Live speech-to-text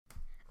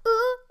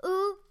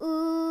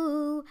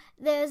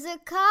There's a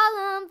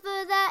column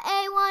for the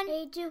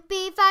A1, A2,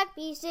 B5,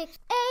 B6,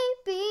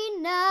 A,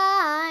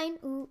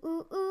 B9. Ooh,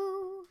 ooh,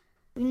 ooh.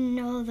 We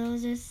know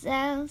those are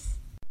cells.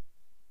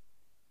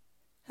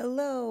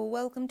 Hello,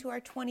 welcome to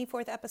our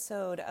 24th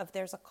episode of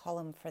There's a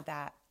Column for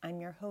That. I'm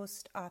your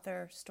host,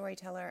 author,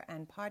 storyteller,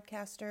 and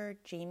podcaster,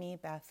 Jamie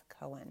Beth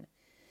Cohen.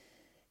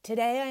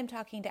 Today I'm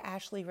talking to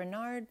Ashleigh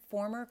Renard,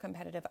 former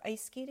competitive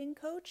ice skating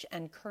coach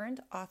and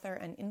current author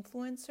and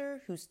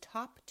influencer whose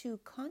top two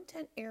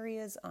content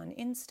areas on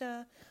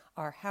Insta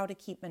are how to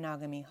keep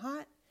monogamy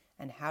hot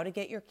and how to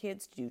get your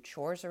kids to do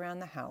chores around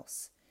the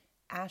house.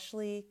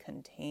 Ashleigh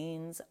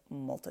contains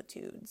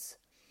multitudes.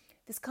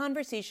 This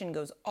conversation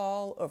goes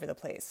all over the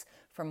place,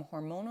 from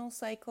hormonal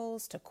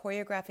cycles to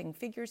choreographing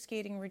figure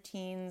skating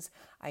routines.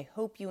 I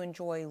hope you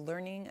enjoy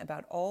learning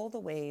about all the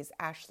ways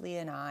Ashleigh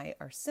and I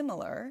are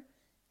similar.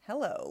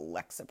 Hello,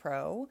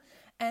 Lexapro,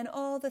 and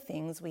all the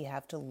things we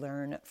have to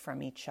learn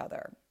from each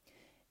other.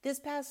 This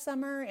past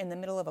summer, in the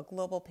middle of a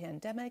global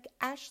pandemic,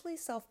 Ashleigh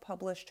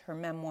self-published her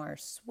memoir,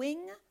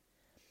 Swing,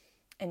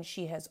 and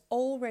she has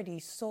already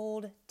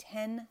sold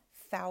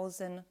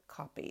 10,000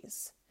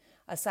 copies.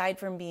 Aside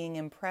from being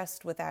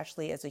impressed with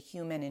Ashleigh as a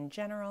human in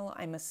general,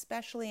 I'm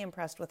especially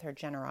impressed with her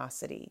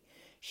generosity.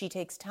 She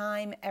takes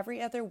time every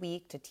other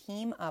week to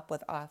team up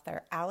with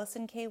author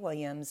Allison K.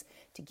 Williams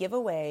to give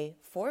away,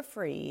 for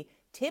free,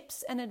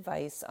 tips and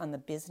advice on the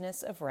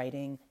business of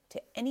writing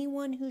to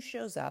anyone who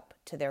shows up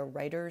to their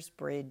Writer's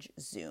Bridge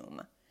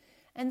Zoom.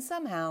 And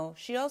somehow,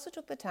 she also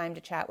took the time to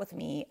chat with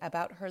me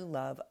about her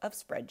love of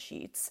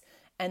spreadsheets.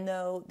 And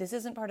though this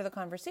isn't part of the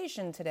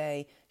conversation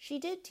today, she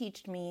did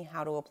teach me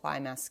how to apply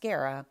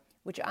mascara,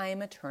 which I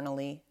am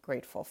eternally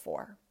grateful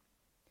for.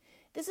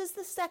 This is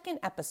the second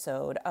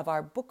episode of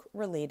our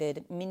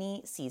book-related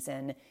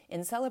mini-season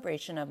in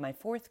celebration of my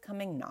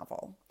forthcoming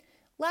novel.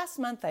 Last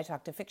month, I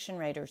talked to fiction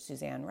writer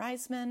Suzanne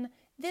Reisman.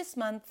 This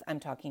month, I'm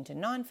talking to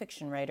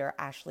nonfiction writer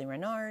Ashleigh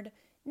Renard.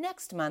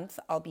 Next month,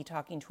 I'll be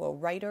talking to a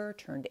writer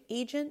turned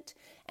agent.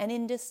 And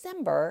in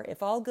December,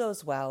 if all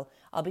goes well,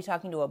 I'll be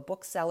talking to a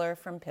bookseller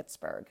from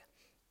Pittsburgh.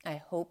 I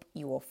hope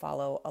you will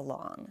follow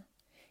along.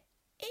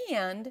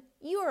 And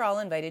you are all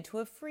invited to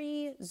a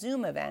free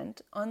Zoom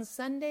event on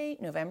Sunday,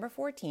 November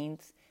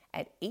 14th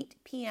at 8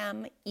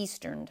 p.m.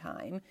 Eastern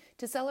Time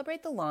to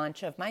celebrate the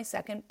launch of my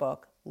second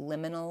book,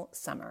 Liminal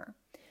Summer.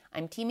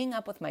 I'm teaming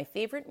up with my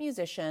favorite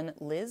musician,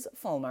 Liz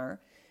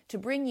Fulmer, to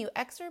bring you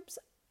excerpts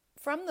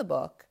from the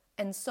book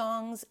and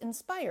songs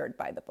inspired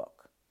by the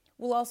book.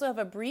 We'll also have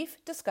a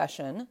brief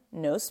discussion,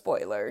 no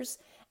spoilers,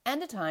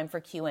 and a time for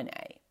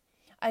Q&A.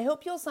 I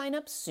hope you'll sign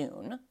up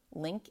soon,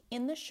 link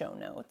in the show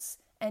notes,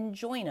 and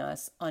join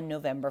us on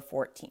November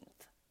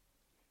 14th.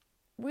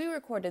 We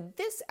recorded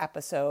this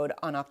episode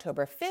on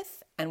October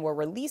 5th, and we're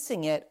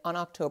releasing it on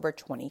October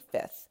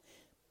 25th.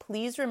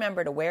 Please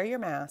remember to wear your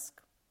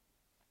mask.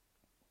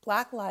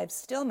 Black lives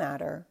still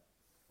matter.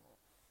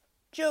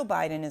 Joe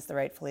Biden is the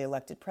rightfully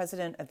elected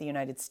president of the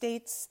United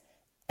States.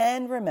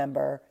 And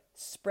remember,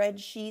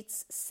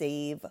 spreadsheets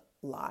save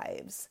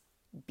lives.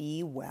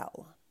 Be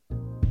well.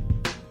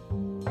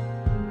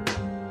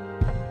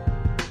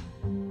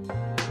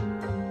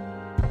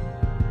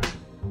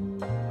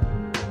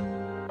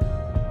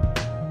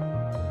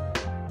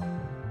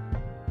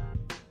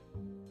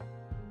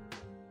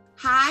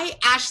 Hi,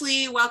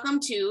 Ashleigh.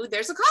 Welcome to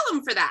There's a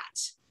Column for That.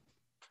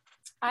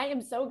 I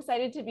am so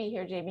excited to be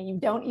here, Jamie. You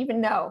don't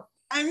even know.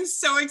 I'm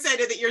so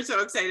excited that you're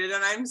so excited,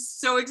 and I'm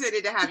so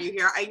excited to have you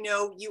here. I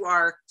know you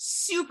are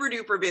super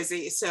duper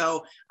busy,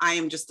 so I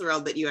am just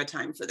thrilled that you had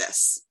time for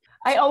this.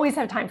 I always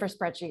have time for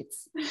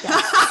spreadsheets. Yeah.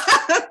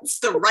 That's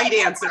the right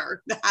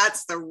answer.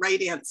 That's the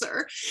right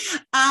answer.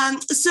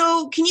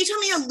 So can you tell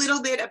me a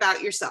little bit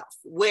about yourself?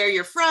 Where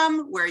you're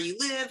from, where you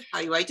live, how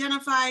you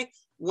identify,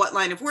 what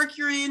line of work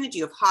you're in? Do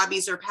you have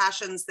hobbies or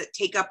passions that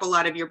take up a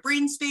lot of your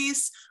brain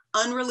space,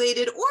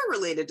 unrelated or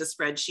related to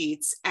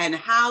spreadsheets? And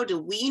how do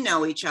we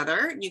know each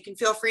other? You can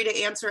feel free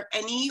to answer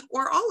any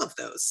or all of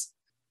those.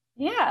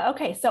 Yeah.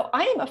 Okay. So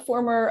I am a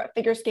former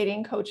figure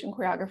skating coach and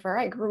choreographer.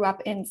 I grew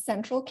up in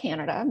central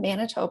Canada,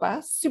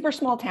 Manitoba, super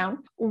small town.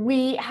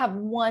 We have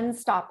one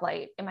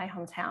stoplight in my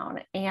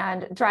hometown,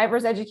 and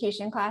driver's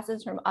education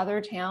classes from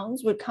other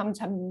towns would come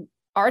to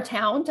our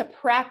town to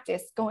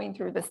practice going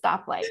through the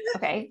stoplight.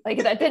 Okay.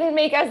 Like that didn't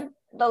make us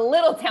the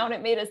little town.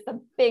 It made us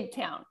the big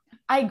town.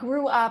 I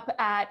grew up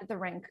at the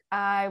rink.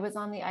 I was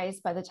on the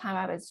ice by the time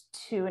I was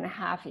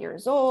 2.5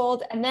 years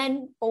old. And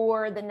then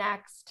for the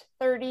next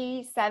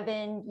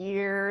 37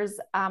 years,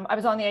 I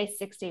was on the ice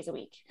 6 days a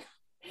week.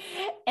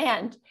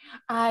 And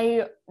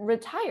I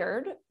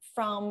retired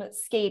from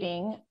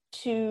skating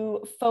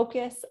to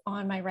focus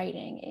on my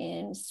writing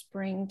in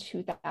spring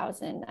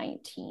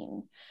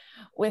 2019.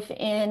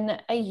 Within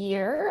a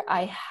year,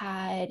 I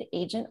had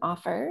agent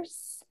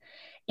offers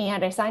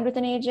and I signed with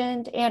an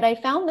agent, and I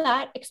found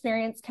that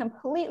experience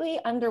completely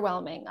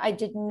underwhelming. I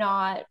did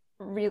not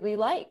really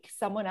like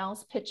someone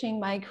else pitching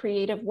my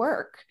creative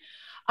work.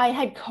 I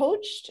had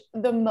coached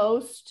the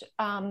most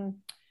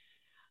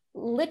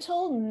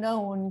little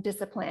known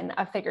discipline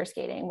of figure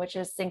skating, which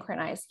is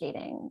synchronized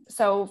skating.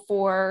 So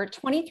for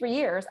 23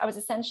 years, I was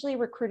essentially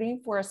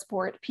recruiting for a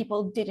sport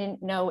people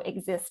didn't know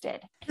existed.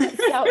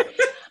 So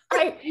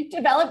I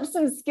developed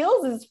some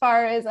skills as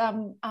far as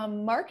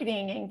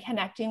marketing and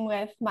connecting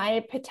with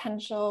my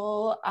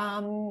potential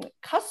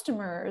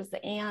customers.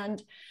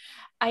 And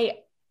I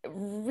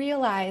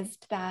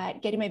realized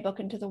that getting my book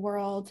into the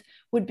world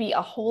would be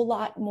a whole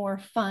lot more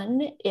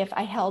fun if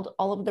I held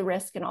all of the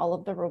risk and all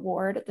of the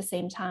reward at the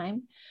same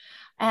time.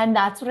 And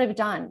that's what I've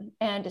done.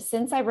 And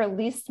since I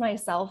released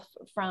myself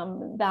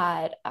from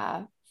that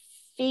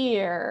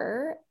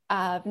fear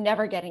of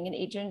never getting an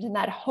agent and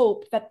that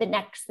hope that the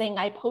next thing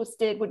I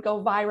posted would go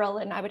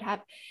viral and I would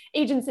have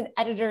agents and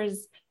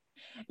editors,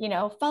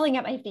 falling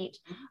at my feet.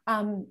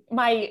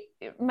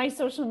 My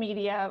social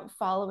media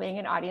following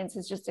and audience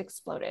has just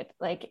exploded.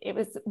 Like it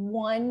was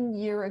 1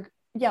 year ago.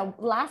 Yeah.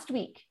 Last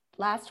week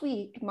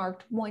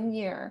marked 1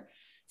 year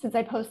since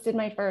I posted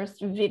my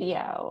first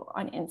video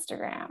on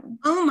Instagram.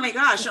 Oh my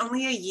gosh.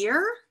 Only a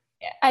year?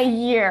 A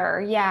year.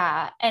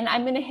 Yeah. And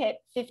I'm going to hit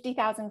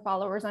 50,000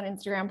 followers on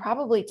Instagram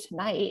probably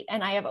tonight.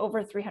 And I have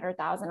over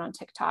 300,000 on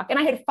TikTok. And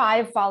I had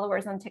 5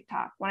 followers on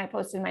TikTok when I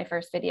posted my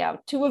first video,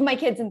 2 of my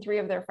kids and 3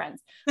 of their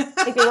friends.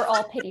 Like they were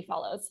all pity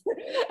follows.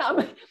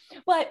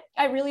 But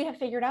I really have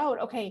figured out,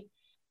 okay,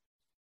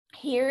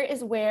 here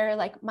is where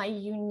like my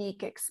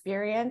unique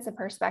experience and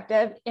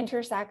perspective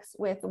intersects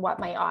with what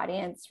my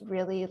audience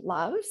really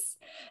loves.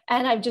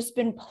 And I've just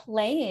been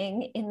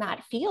playing in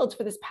that field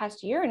for this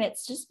past year. And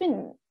it's just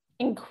been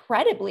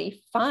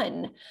incredibly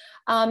fun,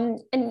 and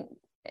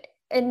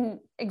an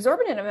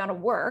exorbitant amount of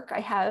work.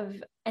 I have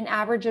an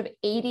average of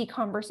 80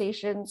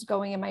 conversations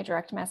going in my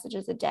direct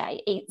messages a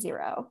day, 80.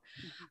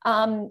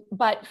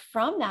 But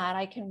from that,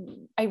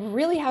 I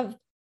really have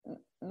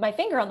my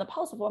finger on the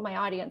pulse of what my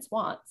audience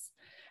wants.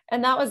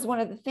 And that was one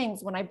of the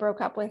things when I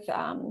broke up with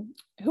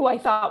who I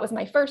thought was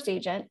my first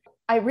agent.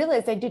 I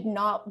realized I did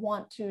not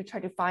want to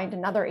try to find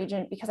another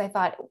agent because I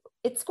thought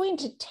it's going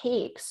to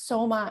take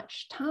so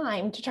much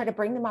time to try to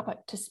bring them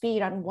up to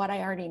speed on what I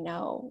already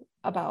know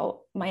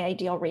about my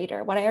ideal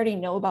reader, what I already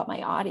know about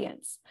my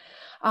audience.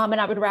 And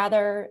I would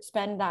rather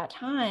spend that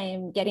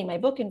time getting my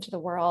book into the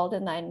world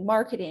and then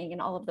marketing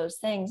and all of those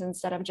things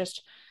instead of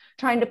just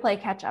trying to play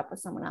catch up with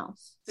someone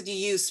else. So do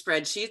you use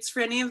spreadsheets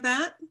for any of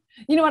that?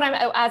 You know what,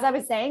 as I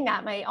was saying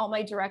that, all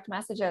my direct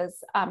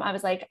messages, I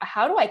was like,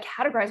 how do I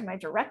categorize my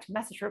direct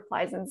message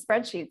replies in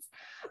spreadsheets?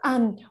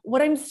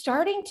 What I'm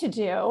starting to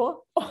do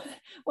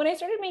when I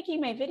started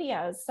making my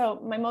videos,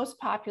 so my most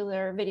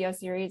popular video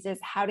series is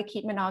How to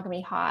Keep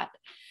Monogamy Hot.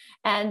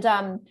 And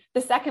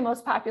the second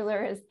most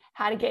popular is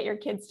How to Get Your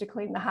Kids to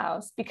Clean the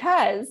House,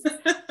 because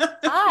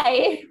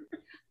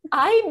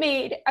I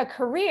made a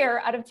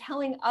career out of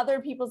telling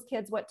other people's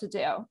kids what to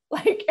do.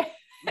 Like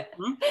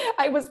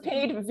I was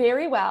paid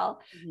very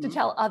well to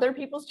tell other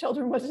people's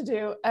children what to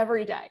do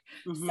every day.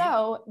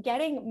 So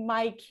getting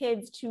my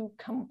kids to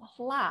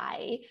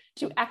comply,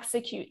 to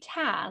execute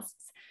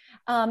tasks,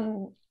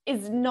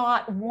 is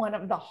not one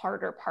of the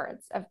harder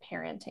parts of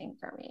parenting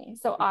for me.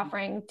 So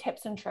offering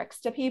tips and tricks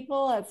to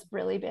people has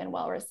really been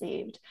well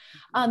received.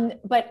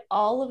 But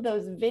all of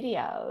those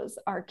videos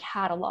are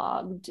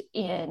cataloged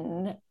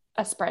in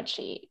a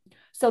spreadsheet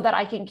so that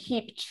I can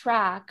keep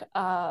track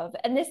of,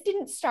 and this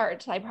didn't start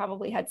till I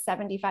probably had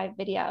 75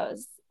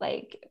 videos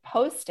like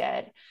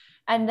posted.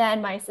 And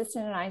then my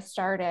assistant and I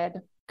started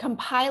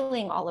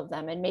compiling all of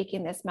them and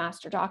making this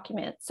master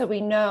document. So we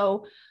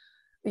know,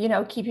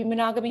 Keeping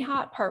Monogamy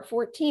Hot, part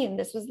 14,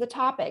 this was the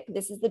topic.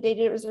 This is the date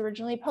it was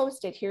originally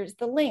posted. Here's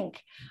the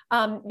link.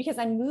 Because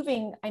I'm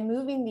moving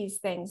these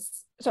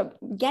things. So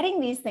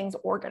getting these things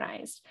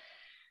organized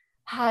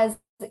has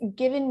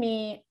given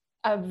me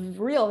a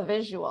real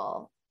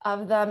visual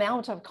of the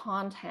amount of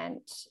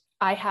content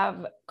I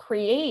have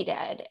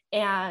created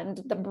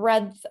and the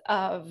breadth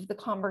of the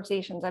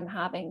conversations I'm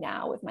having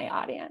now with my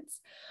audience.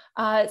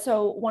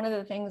 So one of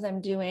the things I'm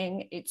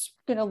doing, it's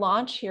going to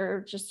launch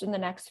here just in the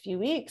next few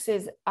weeks,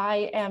 is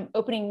I am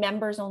opening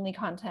members only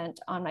content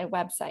on my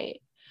website.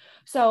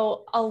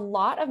 So a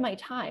lot of my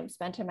time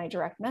spent in my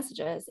direct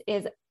messages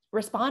is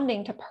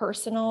responding to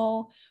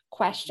personal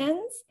questions.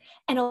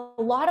 And a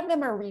lot of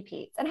them are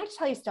repeats. And I have to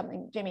tell you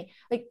something, Jamie,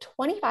 like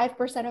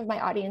 25% of my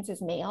audience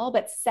is male,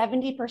 but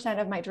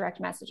 70% of my direct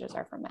messages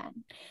are from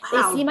men.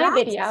 Wow, they see my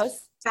videos.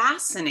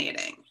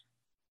 Fascinating.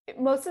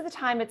 Most of the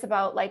time it's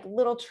about like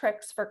little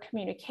tricks for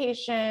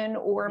communication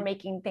or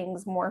making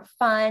things more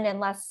fun and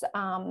less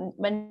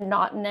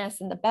monotonous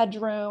in the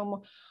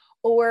bedroom,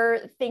 or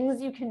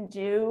things you can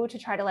do to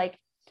try to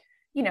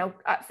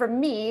for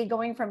me,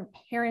 going from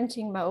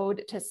parenting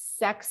mode to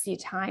sexy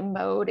time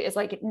mode is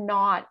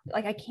not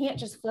I can't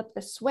just flip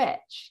the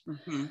switch.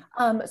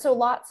 So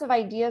lots of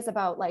ideas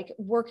about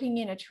working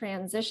in a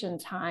transition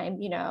time,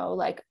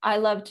 I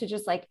love to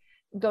just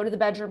go to the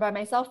bedroom by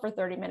myself for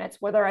 30 minutes,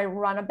 whether I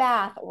run a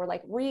bath or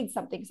read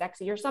something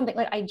sexy or something.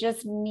 I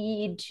just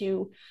need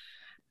to,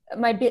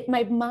 my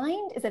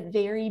mind is a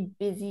very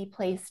busy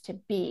place to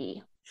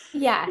be.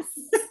 Yes.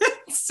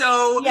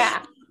 So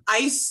yeah.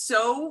 I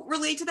so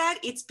relate to that.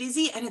 It's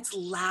busy and it's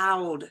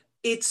loud.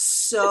 It's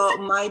so,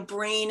 my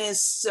brain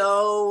is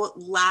so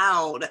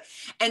loud.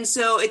 And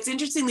so it's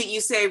interesting that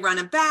you say run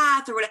a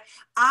bath or whatever.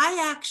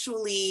 I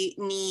actually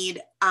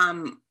need,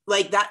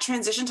 like that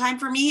transition time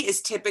for me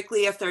is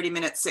typically a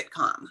 30-minute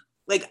sitcom.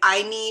 Like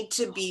I need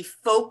to be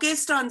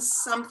focused on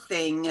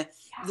something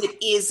that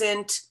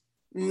isn't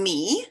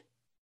me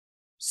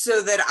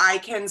so that I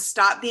can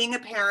stop being a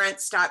parent,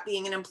 stop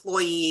being an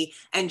employee,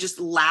 and just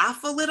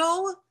laugh a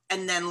little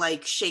and then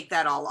like shake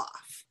that all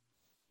off.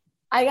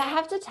 I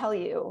have to tell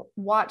you,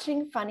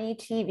 watching funny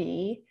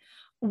TV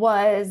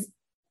was,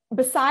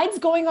 besides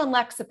going on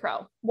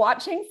Lexapro,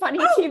 watching funny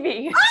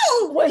TV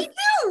was,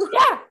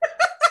 yeah,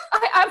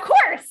 of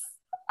course.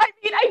 I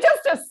mean, I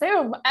just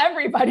assume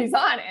everybody's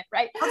on it,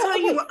 right? I'll tell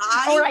you,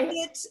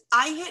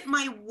 I hit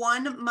my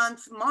 1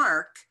 month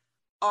mark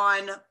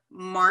on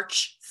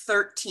March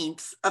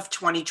 13th of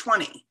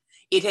 2020.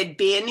 It had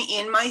been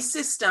in my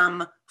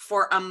system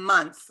for a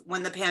month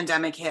when the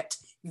pandemic hit.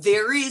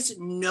 There is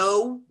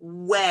no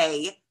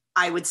way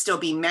I would still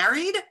be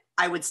married.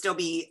 I would still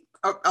be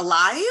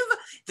alive.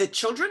 The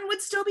children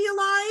would still be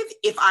alive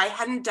if I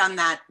hadn't done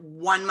that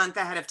 1 month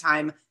ahead of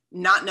time,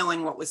 not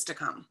knowing what was to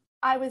come.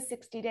 I was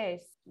 60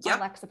 days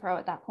Yep. on Lexapro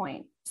at that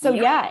point. So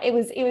Yep. yeah, it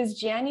was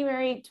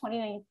January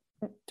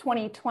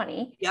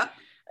 2020. Yep.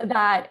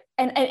 That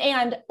and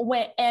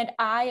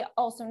I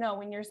also know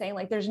when you're saying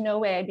like there's no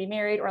way I'd be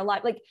married or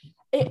alive, like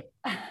it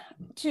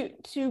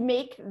to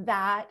make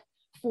that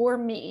for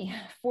me,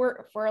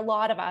 for a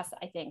lot of us,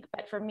 I think,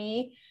 but for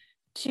me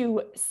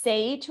to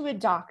say to a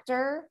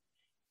doctor,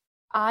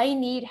 I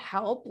need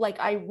help, like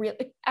I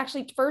really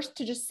actually first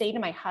to just say to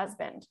my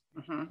husband,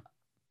 Mm-hmm.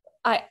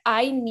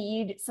 I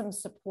need some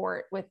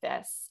support with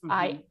this.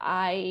 Mm-hmm.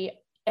 I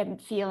am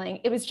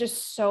feeling, it was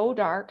just so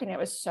dark and it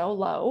was so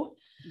low.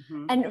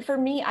 Mm-hmm. And for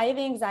me, I have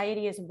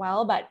anxiety as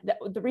well. But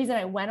the reason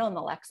I went on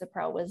the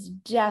Lexapro was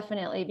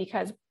definitely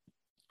because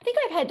I think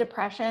I've had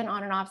depression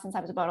on and off since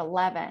I was about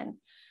 11.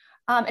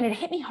 And it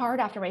hit me hard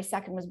after my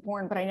second was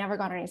born, but I never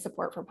got any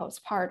support for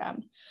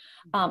postpartum.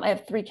 I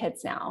have 3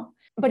 kids now,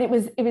 but it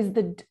was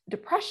the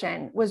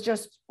depression was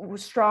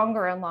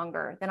stronger and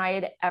longer than I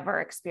had ever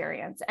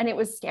experienced. And it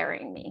was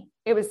scaring me.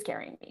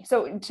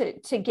 So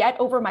to get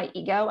over my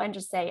ego and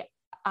just say,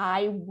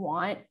 I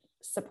want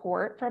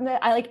support from that.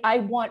 I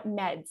want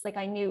meds. Like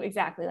I knew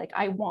exactly, like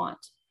I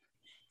want.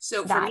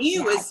 So for me,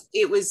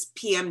 it was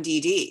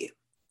PMDD.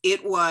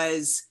 It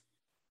was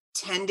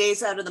 10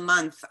 days out of the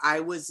month. I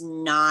was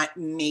not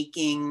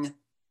making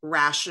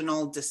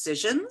rational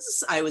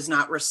decisions. I was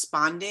not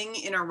responding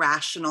in a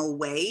rational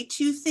way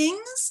to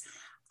things.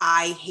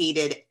 I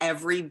hated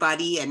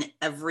everybody and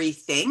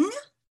everything,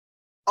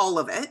 all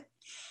of it.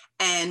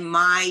 And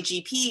my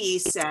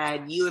GP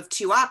said, you have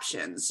 2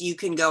 options. You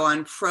can go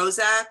on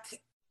Prozac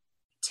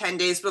 10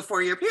 days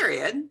before your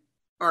period,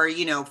 or,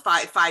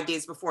 5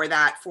 days before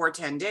that for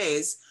 10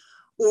 days,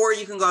 or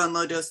you can go on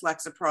low dose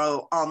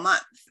Lexapro all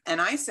month.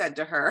 And I said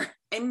to her,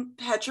 I'm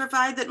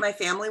petrified that my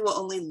family will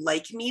only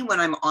like me when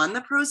I'm on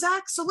the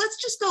Prozac. So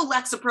let's just go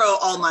Lexapro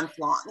all month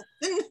long.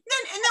 And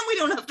then we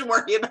don't have to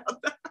worry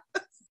about that.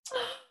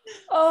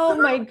 Oh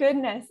my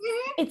goodness.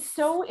 It's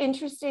so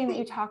interesting that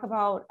you talk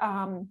about,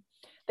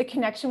 the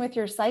connection with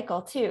your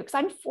cycle too, because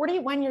I'm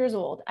 41 years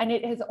old and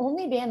it has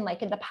only been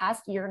like in the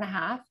past year and a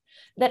half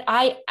that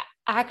I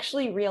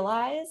actually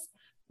realize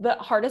the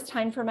hardest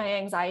time for my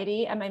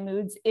anxiety and my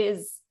moods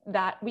is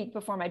that week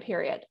before my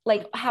period.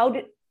 Like how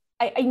did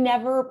I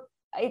never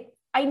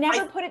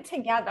put it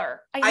together.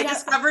 I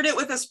discovered it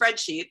with a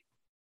spreadsheet.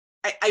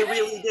 I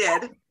really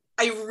did.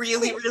 I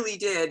really, really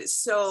did.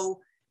 So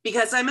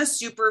because I'm a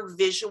super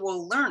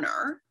visual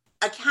learner,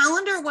 a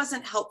calendar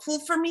wasn't helpful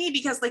for me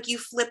because like you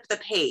flip the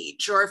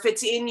page, or if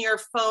it's in your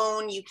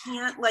phone, you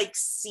can't like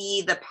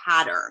see the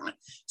pattern.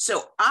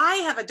 So I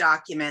have a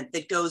document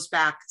that goes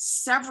back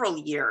several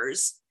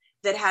years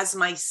that has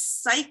my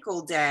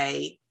cycle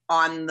day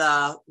on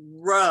the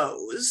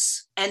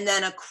rows. And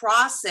then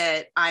across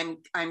it, I'm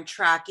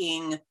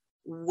tracking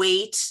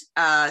weight,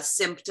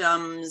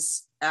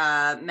 symptoms,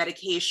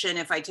 medication.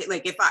 If I take,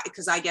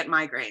 because I get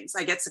migraines,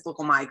 I get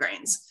cyclical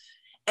migraines.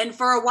 And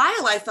for a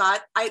while, I thought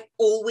I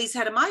always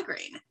had a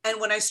migraine. And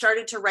when I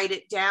started to write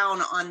it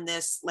down on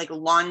this like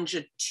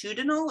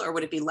longitudinal, or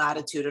would it be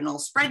latitudinal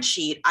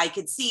spreadsheet, I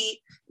could see,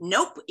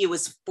 nope, it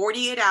was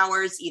 48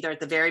 hours, either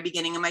at the very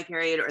beginning of my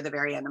period or the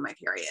very end of my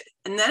period.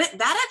 And then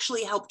that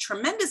actually helped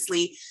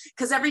tremendously,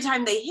 because every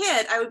time they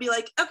hit, I would be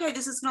like, okay,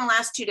 this is going to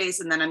last 2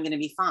 days and then I'm going to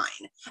be fine.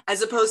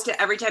 As opposed to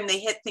every time they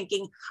hit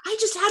thinking, I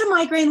just had a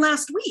migraine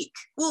last week.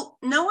 Well,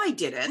 no, I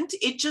didn't.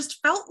 It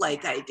just felt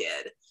like I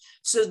did.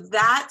 So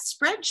that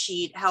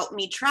spreadsheet helped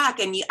me track,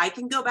 and I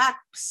can go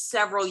back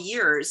several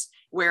years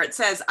where it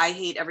says, I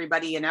hate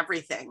everybody and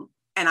everything.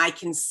 And I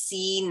can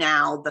see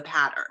now the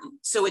pattern.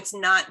 So it's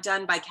not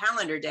done by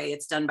calendar day.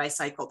 It's done by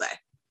cycle day.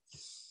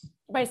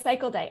 By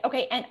cycle day.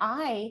 Okay. And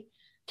I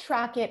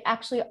track it.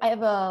 Actually, I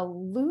have a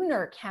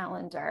lunar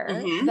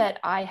calendar that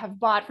I have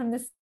bought from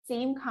the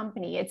same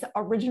company. It's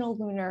Original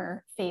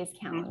Lunar Phase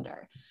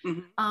Calendar.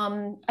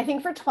 Mm-hmm. I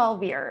think for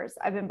 12 years,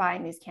 I've been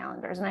buying these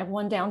calendars, and I have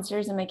one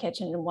downstairs in my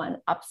kitchen and one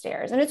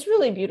upstairs. And it's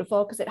really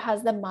beautiful because it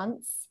has the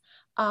months.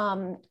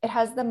 It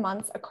has the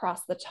months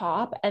across the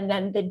top, and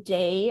then the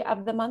day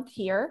of the month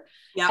here.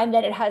 Yep. And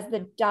then it has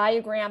the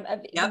diagram of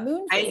the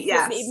moon phase.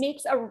 Yes. It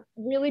makes a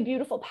really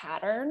beautiful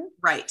pattern.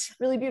 Right.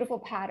 Really beautiful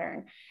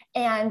pattern.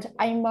 And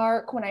I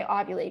mark when I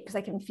ovulate, because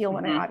I can feel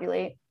when I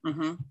ovulate.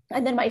 Mm-hmm.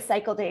 And then my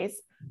cycle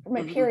days for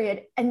my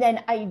period. And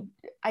then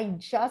I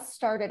just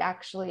started,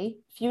 actually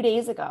a few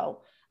days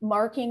ago,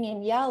 marking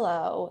in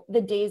yellow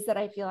the days that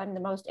I feel I'm the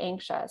most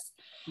anxious.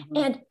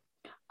 And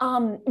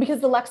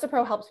because the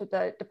Lexapro helps with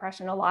the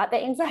depression a lot,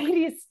 the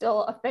anxiety is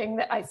still a thing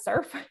that I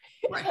surf.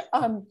 Right.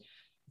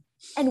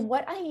 And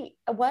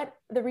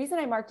the reason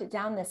I marked it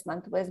down this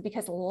month was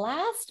because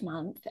last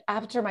month,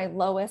 after my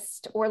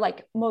lowest or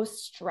like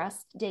most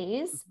stressed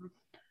days,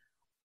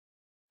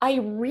 I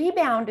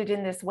rebounded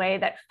in this way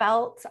that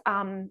felt,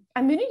 I'm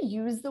going to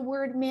use the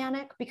word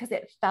manic because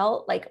it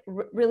felt like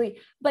really,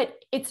 but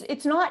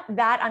it's not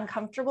that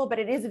uncomfortable, but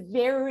it is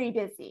very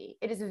busy.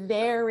 It is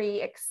very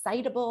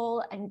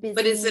excitable and busy.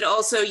 But is it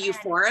also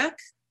euphoric?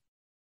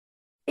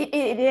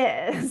 It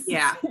is.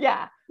 Yeah.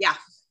 Yeah. Yeah.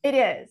 It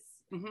is.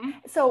 Mm-hmm.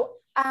 So,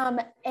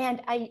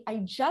 and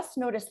I just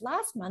noticed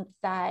last month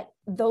that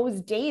those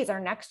days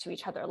are next to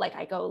each other. Like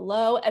I go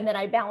low and then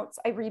I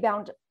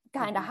rebound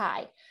kind of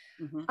high.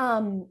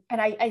 And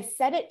I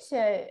said it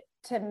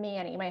to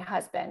Manny, my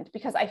husband,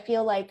 because I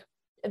feel like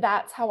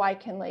that's how I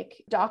can like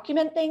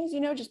document things,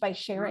 just by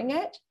sharing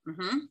it.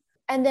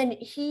 And then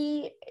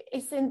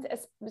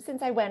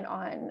since I went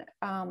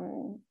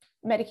on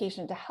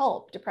medication to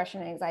help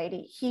depression and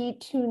anxiety, he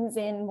tunes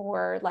in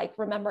more, like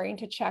remembering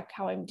to check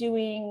how I'm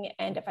doing.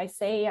 And if I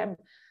say I'm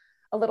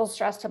a little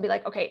stressed, he'll be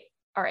like, okay,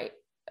 all right,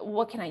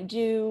 what can I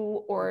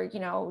do? Or, do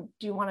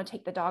you want to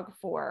take the dog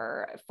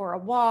for a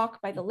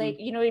walk by the lake?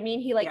 You know what I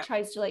mean? He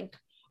tries to like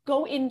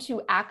go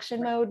into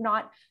action mode,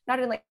 not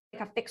in like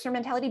a fixer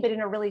mentality, but in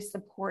a really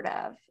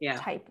supportive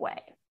type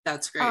way.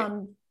 That's great.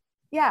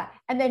 Yeah.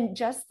 And then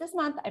just this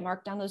month, I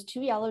marked down those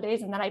 2 yellow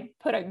days, and then I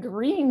put a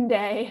green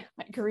day,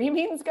 like green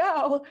means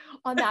go,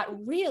 on that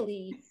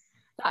really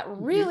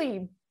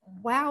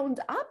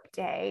wound up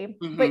day.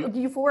 But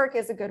euphoric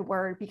is a good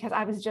word, because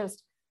I was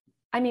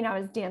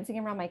dancing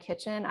around my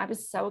kitchen. I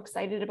was so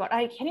excited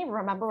I can't even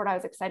remember what I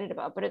was excited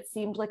about, but it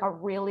seemed like a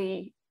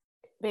really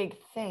big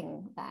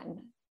thing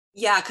then.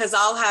 Yeah, because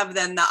I'll have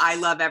then the I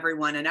love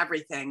everyone and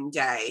everything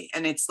day.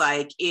 And it's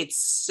like, it's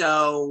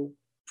so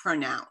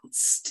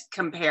pronounced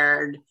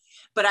compared,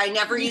 but I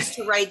never used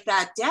to write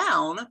that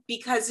down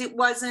because it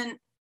wasn't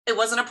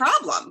a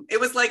problem. It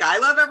was like, I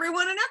love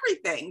everyone and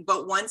everything.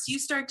 But once you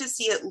start to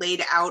see it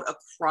laid out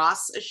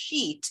across a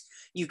sheet,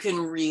 you can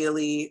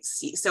really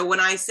see. So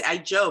when I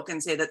joke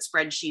and say that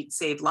spreadsheets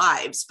save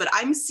lives, but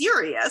I'm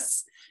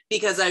serious,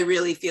 because I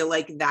really feel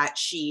like that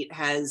sheet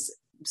has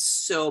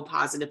so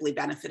positively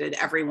benefited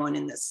everyone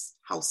in this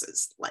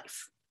house's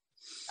life.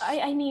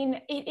 I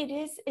mean,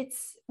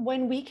 it's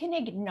when we can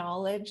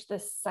acknowledge the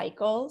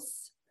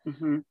cycles,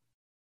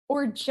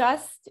 or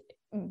just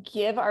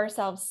give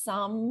ourselves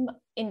some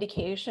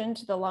indication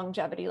to the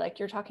longevity, like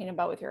you're talking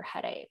about with your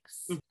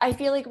headaches. I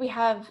feel like we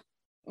have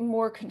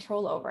more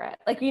control over it.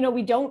 Like,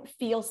 we don't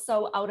feel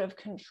so out of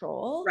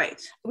control.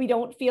 Right. We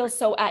don't feel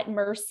so at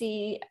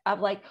mercy of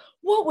like,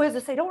 what was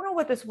this? I don't know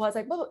what this was.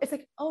 Like, well, it's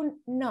like, oh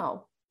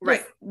no,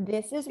 right.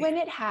 This is when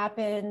it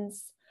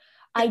happens.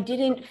 I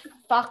didn't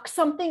fuck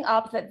something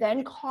up that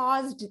then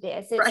caused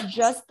this. It's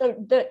just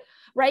the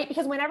right.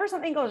 Because whenever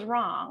something goes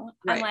wrong,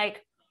 I'm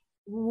like,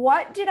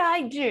 what did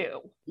I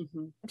do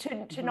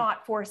to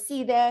not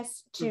foresee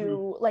this?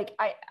 To like,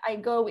 I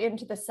go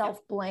into the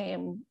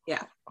self-blame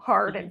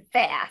hard and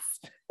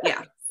fast.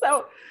 Yeah.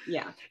 So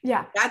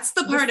yeah. That's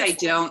the part I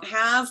don't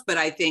have, but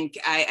I think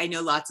I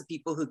know lots of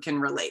people who can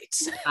relate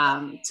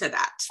to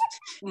that.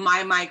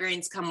 My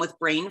migraines come with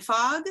brain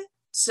fog.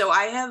 So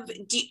I have,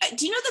 do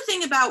you know the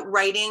thing about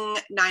writing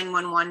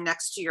 911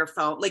 next to your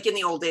phone? Like in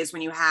the old days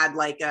when you had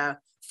like a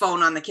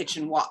phone on the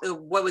kitchen wall,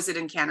 what was it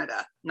in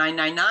Canada?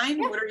 999?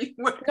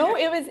 Yeah. No,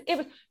 it was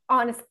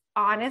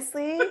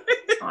honestly,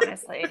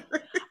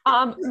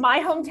 my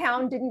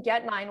hometown didn't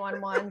get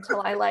 911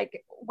 until I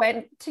like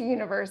went to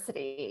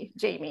university,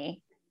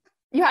 Jamie.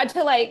 You had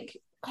to like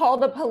call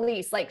the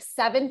police, like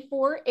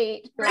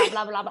 748, blah,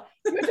 blah, blah, blah.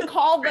 You had to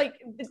call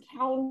like the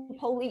town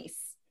police.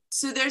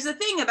 So there's a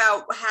thing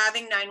about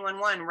having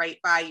 911 right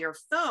by your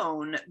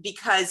phone,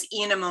 because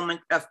in a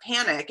moment of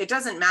panic, it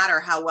doesn't matter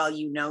how well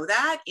you know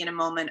that, in a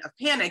moment of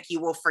panic,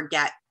 you will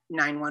forget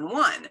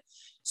 911.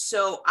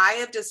 So I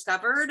have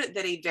discovered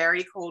that a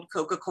very cold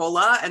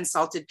Coca-Cola and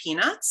salted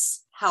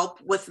peanuts help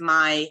with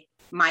my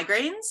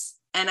migraines.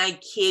 And I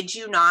kid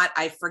you not,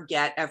 I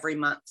forget every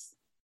month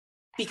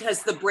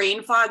because the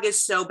brain fog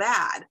is so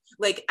bad.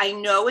 Like, I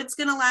know it's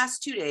going to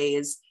last 2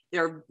 days.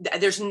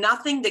 There's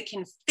nothing that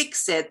can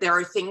fix it. There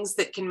are things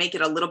that can make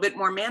it a little bit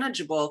more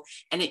manageable.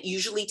 And it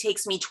usually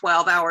takes me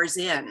 12 hours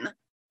in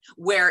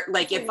where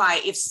like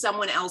if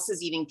someone else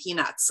is eating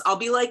peanuts, I'll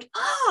be like,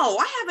 oh,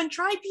 I haven't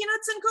tried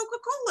peanuts and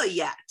Coca-Cola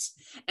yet.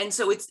 And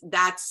so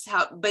that's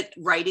how, but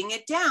writing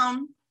it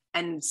down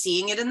and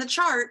seeing it in the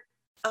chart,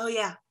 oh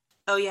yeah,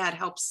 it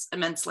helps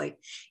immensely.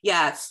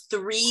 Yeah,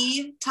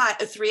 three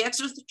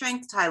extra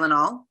strength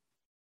Tylenol,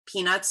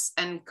 peanuts,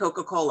 and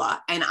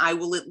Coca-Cola, and I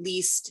will at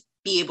least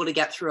be able to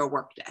get through a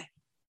workday.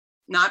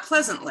 Not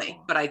pleasantly,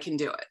 but I can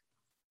do it.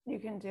 You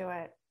can do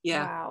it.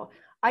 Yeah. Wow.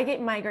 I get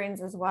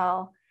migraines as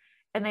well,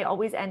 and they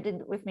always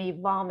ended with me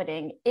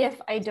vomiting if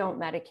I don't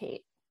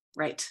medicate.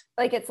 Right.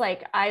 Like, it's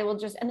like, I will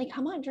just, and they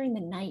come on during the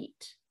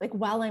night, like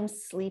while I'm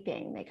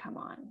sleeping, they come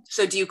on.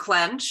 So do you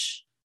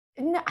clench?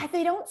 No,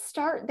 they don't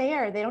start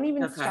there. They don't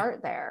even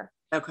start there.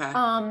 Okay.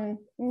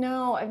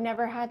 No, I've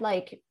never had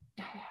like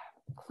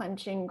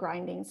clenching,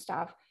 grinding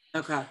stuff.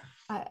 Okay.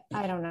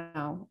 I don't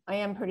know. I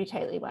am pretty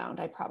tightly wound.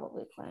 I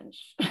probably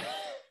clench.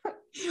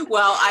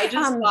 Well, I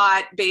just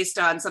thought, based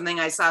on something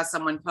I saw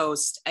someone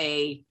post,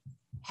 a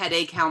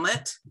headache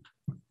helmet.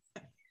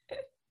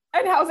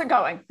 And how's it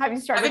going? Have you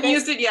started? Haven't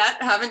used it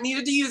yet. Haven't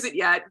needed to use it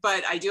yet,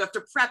 but I do have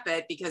to prep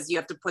it because you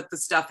have to put the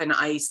stuff in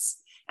ice.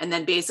 And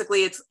then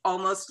basically it's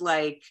almost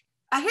like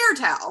a hair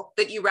towel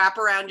that you wrap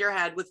around your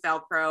head with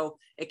Velcro.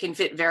 It can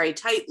fit very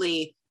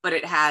tightly, but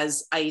it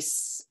has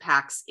ice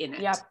packs in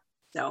it. Yep.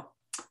 So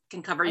it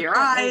can cover your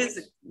eyes.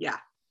 Yeah.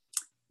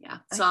 Yeah.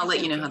 So I'll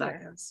let you know how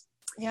that goes.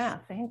 Yeah.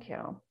 Thank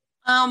you.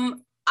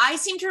 I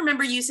seem to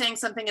remember you saying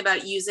something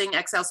about using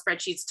Excel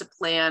spreadsheets to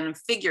plan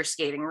figure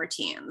skating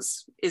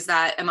routines.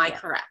 Am I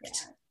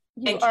correct?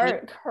 Yeah. You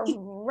are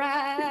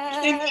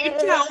correct. Can you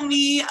tell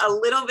me a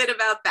little bit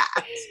about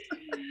that?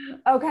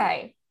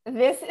 Okay.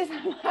 This is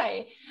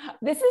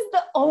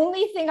the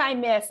only thing I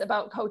miss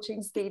about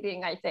coaching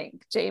skating, I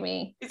think,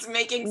 Jamie. It's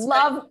making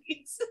love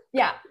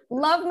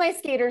my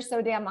skaters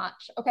so damn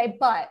much. Okay.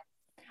 But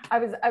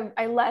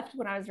I left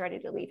when I was ready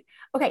to leave.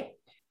 Okay.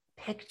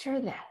 Picture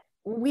that.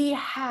 We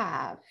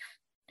have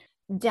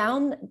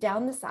down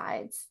the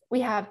sides,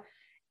 we have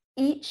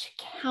each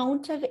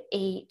count of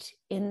 8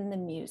 in the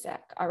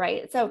music. All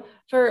right. So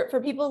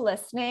for people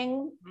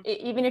listening,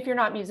 even if you're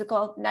not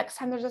musical, next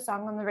time there's a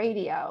song on the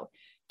radio,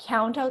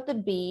 count out the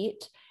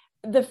beat.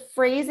 The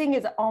phrasing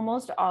is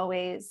almost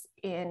always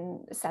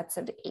in sets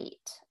of 8.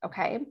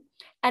 Okay.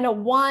 And a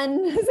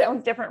 1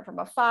 sounds different from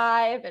a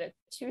 5, and a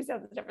 2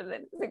 sounds different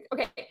than, like,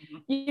 okay.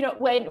 You know,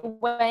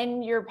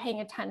 when you're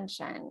paying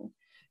attention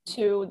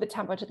to the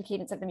tempo, to the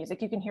cadence of the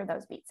music, you can hear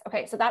those beats.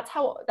 Okay. So that's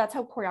how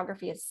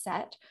choreography is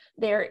set.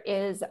 There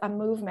is a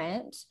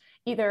movement,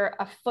 either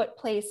a foot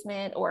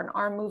placement or an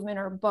arm movement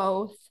or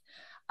both,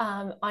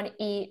 on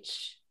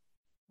each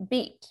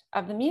beat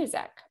of the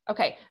music.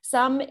 Okay.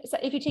 So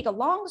if you take a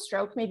long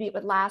stroke, maybe it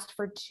would last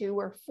for 2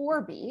 or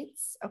 4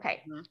 beats.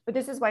 Okay. But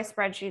this is why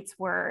spreadsheets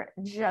were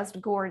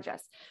just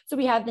gorgeous. So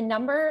we have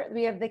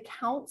the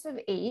counts of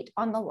 8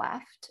 on the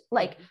left,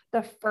 like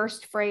the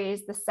first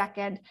phrase, the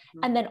second,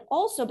 and then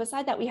also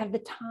beside that, we have the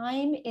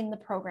time in the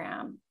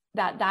program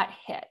that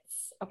hits.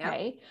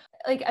 Okay. Yep.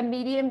 Like a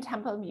medium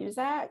tempo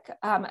music,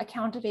 a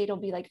count of 8 will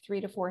be like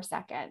 3 to 4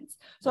 seconds.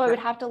 So I would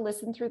have to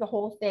listen through the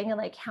whole thing and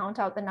like count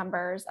out the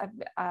numbers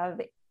of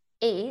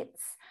 8s,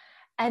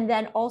 and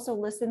then also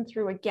listen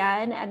through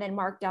again and then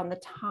mark down the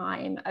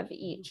time of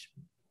each.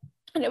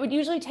 And it would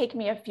usually take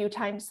me a few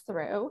times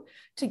through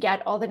to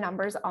get all the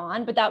numbers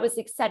on, but that was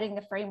like setting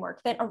the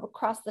framework. Then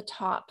across the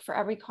top for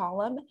every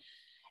column,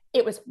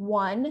 it was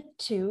 1,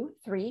 2,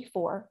 3,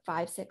 4,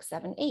 5, 6,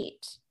 7,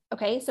 8.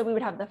 Okay, so we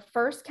would have the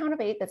first count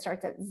of 8 that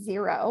starts at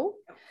 0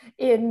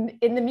 in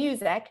the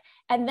music.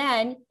 And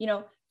then, you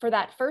know, for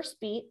that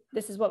first beat,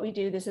 this is what we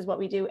do, this is what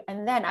we do.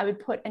 And then I would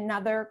put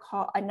another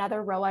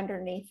row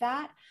underneath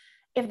that.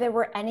 If there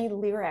were any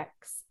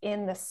lyrics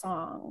in the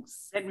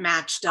songs that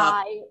matched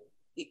up,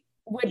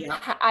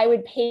 I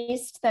would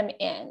paste them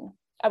in.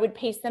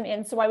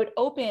 So I would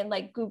open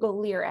like Google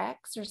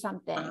Lyrics or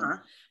something,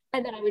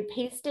 and then I would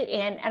paste it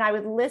in and I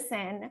would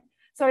listen.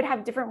 So I'd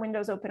have different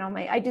windows open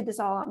I did this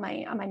all on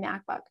my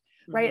MacBook,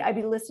 right? I'd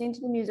be listening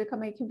to the music on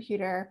my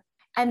computer.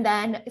 And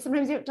then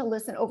sometimes you have to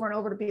listen over and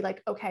over to be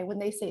like, okay, when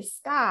they say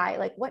sky,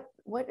 like what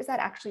is that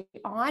actually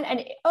on?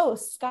 And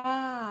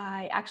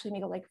sky actually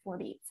make it like 4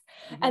 beats.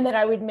 And then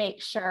I would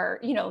make sure,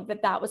 you know,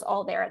 that was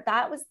all there.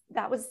 That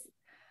was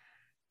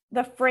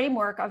the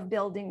framework of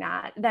building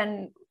that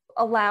then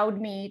allowed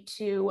me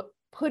to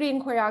put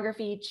in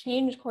choreography,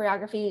 change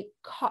choreography,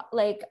 cut,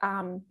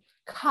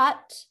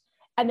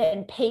 and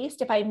then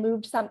paste if I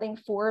moved something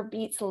 4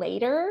 beats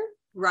later.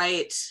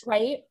 Right.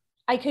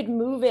 I could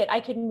move it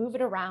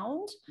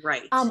around.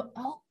 Right.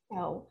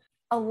 Also,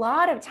 a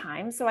lot of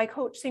times, so I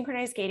coach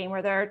synchronized skating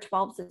where there are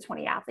 12 to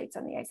 20 athletes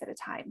on the ice at a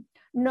time.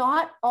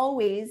 Not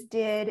always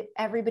did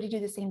everybody do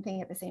the same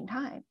thing at the same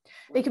time.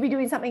 They could be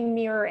doing something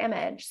mirror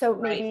image. So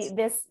maybe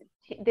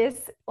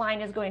this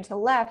line is going to the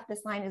left,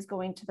 this line is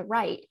going to the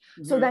right.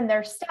 So then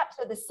their steps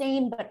are the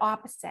same, but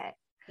opposite.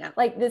 Yep.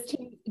 Like this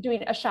team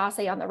doing a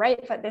chasse on the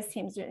right foot, this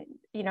team's doing,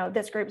 you know,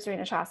 this group's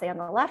doing a chasse on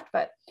the left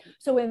foot.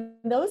 So in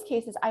those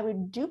cases, I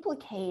would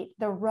duplicate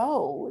the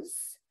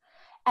rows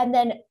and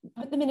then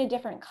put them in a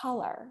different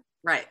color.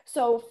 Right.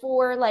 So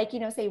for like,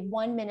 say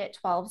 1 minute,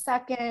 12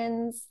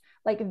 seconds,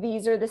 like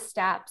these are the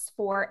steps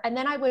for, and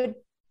then I would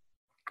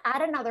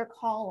add another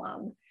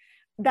column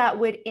that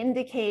would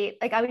indicate,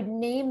 like I would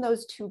name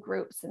those two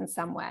groups in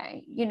some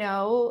way,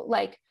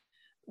 like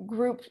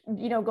group,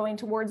 going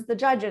towards the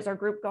judges or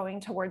group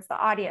going towards the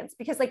audience,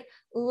 because like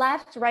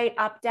left, right,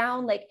 up,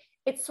 down, like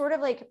it's sort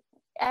of like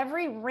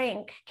every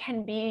rink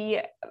can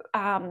be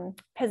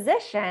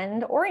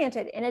positioned,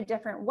 oriented in a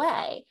different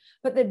way,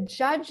 but the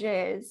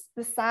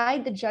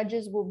side the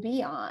judges will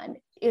be on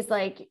is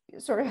like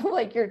sort of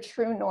like your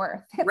true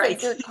north. It's right.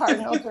 like your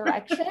cardinal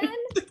direction.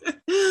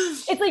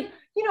 It's like,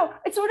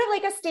 it's sort of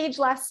like a stage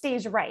left,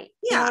 stage right.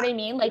 Yeah. You know what I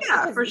mean? Like,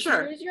 yeah, for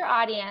sure. Here's your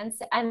audience.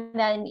 And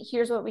then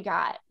here's what we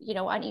got,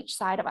 on each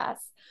side of us.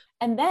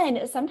 And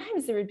then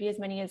sometimes there would be as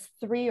many as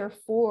 3 or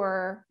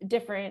 4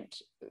 different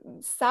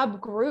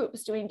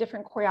subgroups doing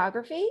different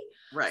choreography.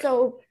 Right.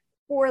 So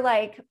for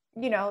like,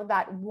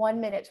 that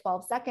 1 minute,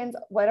 12 seconds,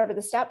 whatever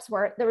the steps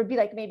were, there would be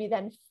like maybe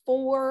then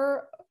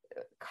 4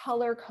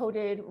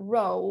 color-coded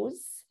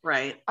rows.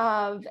 Right.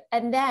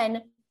 And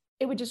then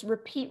it would just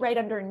repeat right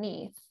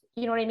underneath.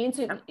 You know what I mean?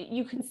 So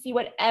you can see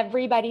what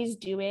everybody's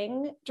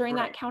doing during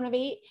that count of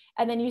 8,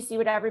 and then you see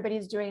what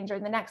everybody's doing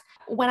during the next.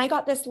 When I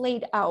got this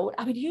laid out,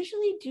 I would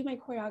usually do my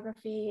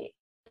choreography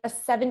a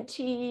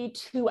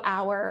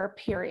 72-hour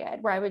period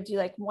where I would do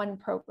like one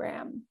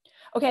program.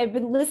 Okay, I've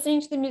been listening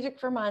to the music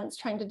for months,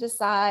 trying to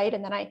decide.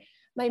 And then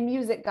my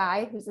music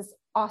guy, who's this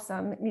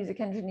awesome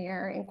music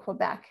engineer in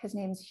Quebec, his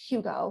name's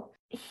Hugo,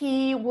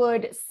 he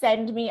would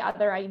send me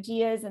other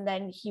ideas, and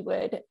then he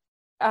would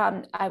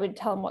I would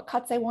tell him what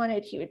cuts I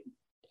wanted. He would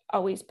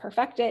always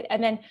perfect it.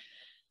 And then,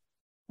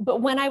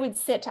 but when I would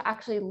sit to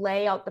actually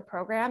lay out the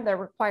program, the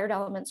required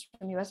elements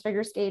from US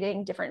figure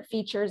skating, different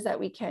features that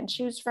we can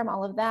choose from,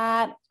 all of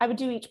that, I would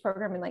do each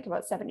program in like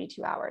about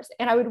 72 hours.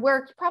 And I would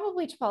work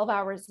probably 12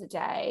 hours a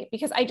day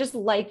because I just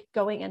like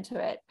going into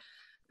it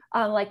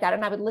like that.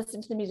 And I would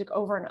listen to the music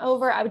over and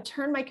over. I would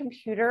turn my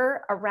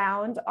computer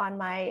around on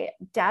my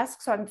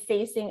desk, so I'm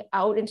facing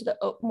out into the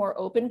more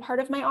open part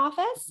of my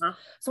office,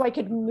 so I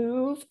could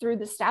move through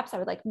the steps. I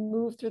would like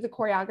move through the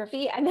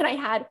choreography. And then I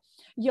had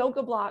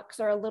yoga blocks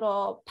or a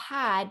little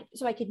pad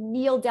so I could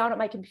kneel down at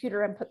my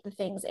computer and put the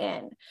things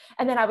in.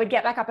 And then I would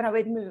get back up and I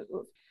would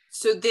move.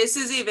 So this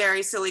is a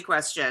very silly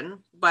question,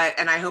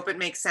 and I hope it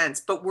makes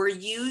sense, but were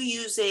you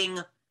using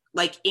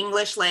like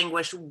English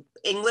language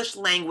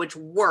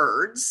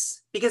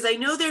words? Because I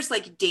know there's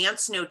like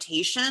dance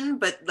notation,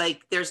 but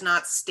like there's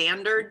not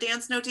standard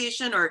dance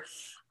notation. Or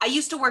I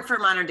used to work for a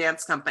modern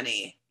dance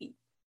company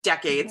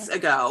decades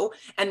ago,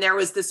 and there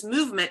was this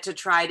movement to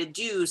try to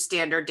do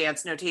standard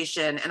dance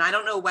notation. And I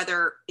don't know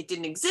whether it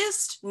didn't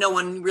exist. No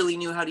one really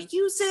knew how to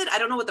use it. I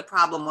don't know what the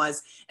problem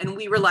was. And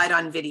we relied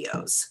on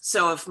videos.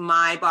 So if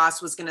my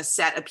boss was going to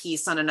set a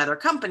piece on another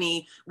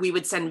company, we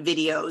would send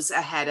videos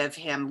ahead of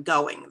him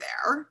going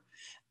there.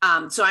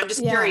 So I'm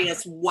just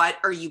curious, what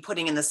are you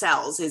putting in the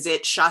cells? Is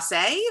it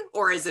chassé,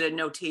 or is it a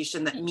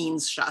notation that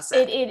means chassé?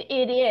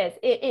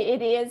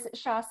 It is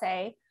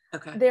chassé.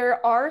 Okay.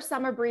 There are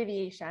some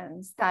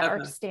abbreviations that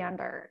are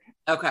standard.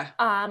 Okay.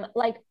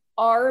 Like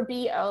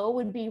RBO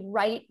would be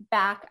right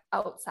back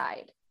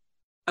outside.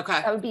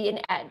 Okay. That would be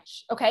an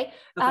edge. Okay.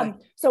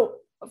 So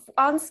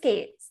on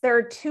skates, there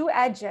are two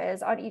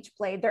edges on each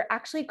blade. They're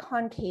actually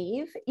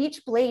concave.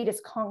 Each blade is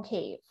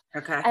concave.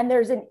 Okay. And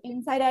there's an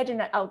inside edge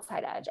and an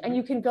outside edge. And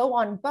you can go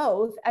on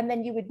both. And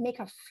then you would make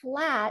a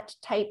flat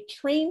type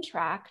train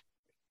track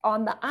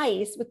on the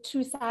ice with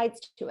two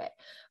sides to it.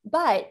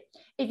 But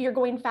if you're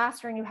going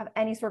faster and you have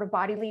any sort of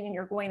body lean and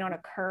you're going on a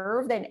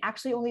curve, then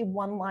actually only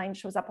one line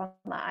shows up on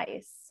the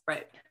ice.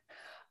 Right.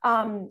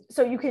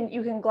 So you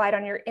can glide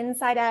on your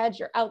inside edge,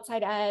 your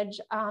outside edge.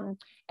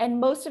 And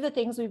most of the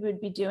things we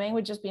would be doing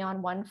would just be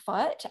on 1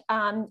 foot.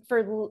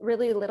 For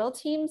really little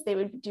teams, they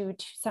would do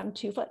some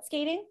 2-foot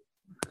skating.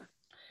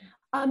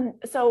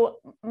 So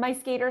my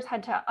skaters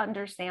had to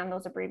understand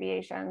those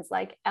abbreviations,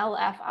 like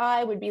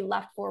LFI would be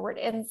left, forward,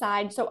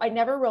 inside. So I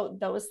never wrote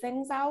those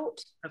things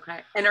out. Okay.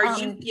 And are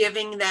you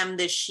giving them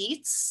the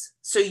sheets?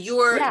 So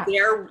you're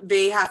there,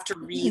 they have to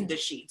read the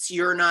sheets.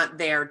 You're not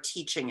there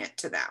teaching it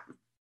to them.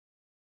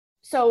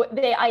 So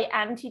I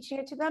am teaching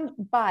it to them,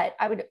 but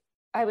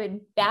I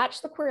would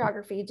batch the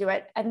choreography, do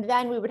it, and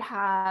then we would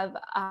have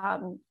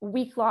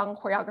week-long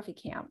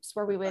choreography camps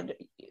where we would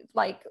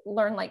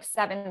learn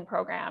 7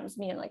 programs,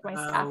 me and my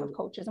staff of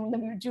coaches, and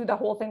then we would do the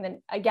whole thing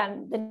then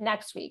again the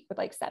next week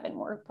with 7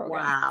 more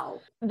programs. Wow.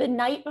 The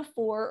night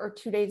before or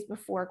 2 days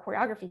before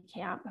choreography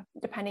camp,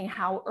 depending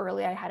how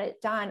early I had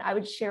it done, I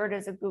would share it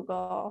as a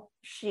Google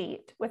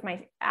sheet with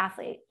my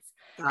athletes.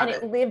 And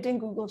it lived in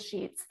Google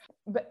Sheets.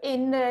 But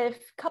in the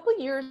couple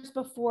years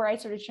before I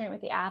started sharing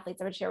with the athletes,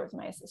 I would share it with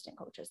my assistant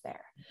coaches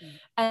there. Mm-hmm.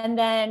 And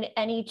then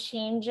any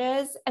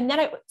changes, and then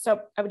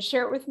I would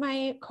share it with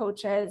my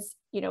coaches.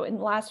 In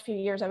the last few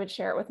years, I would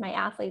share it with my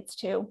athletes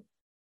too.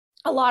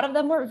 A lot of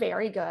them were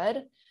very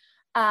good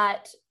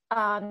at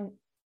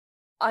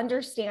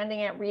understanding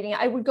it, reading it.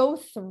 I would go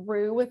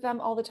through with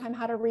them all the time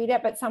how to read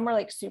it, but some were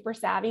like super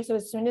savvy. So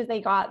as soon as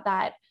they got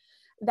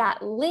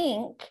that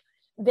link,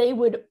 they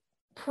would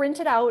print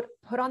it out,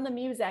 put on the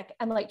music,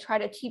 and like try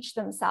to teach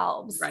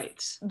themselves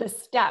the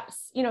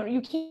steps. You know,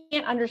 you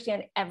can't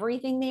understand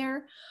everything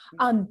there.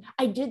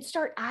 I did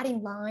start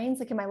adding lines.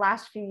 Like in my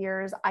last few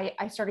years,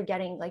 I started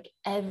getting like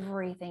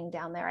everything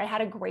down there. I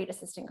had a great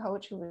assistant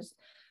coach who was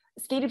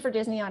skated for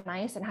Disney on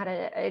Ice and had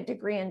a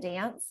degree in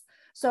dance.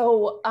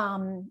 So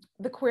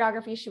the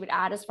choreography she would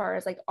add as far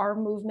as like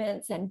arm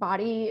movements and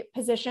body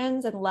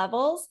positions and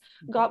levels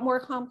got more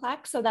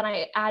complex. So then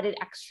I added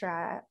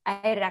extra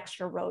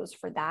rows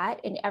for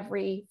that in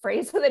every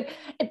phrase. So that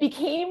it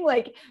became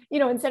like, you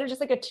know, instead of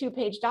just like a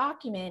 2-page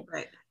document,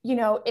 you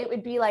know, it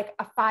would be like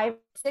a 5-6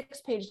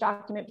 page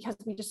document because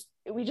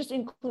we just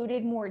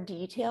included more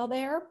detail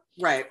there.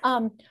 Right.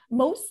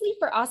 Mostly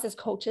for us as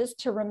coaches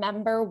to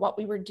remember what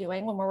we were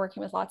doing when we're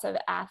working with lots of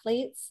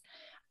athletes.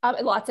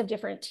 Lots of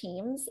different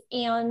teams.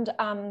 And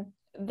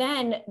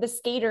then the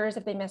skaters,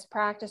 if they missed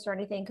practice or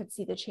anything, could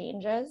see the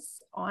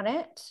changes on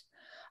it.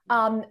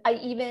 I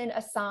even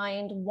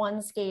assigned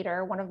one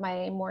skater, one of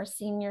my more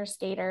senior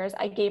skaters,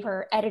 I gave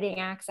her editing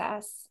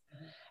access.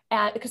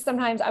 And because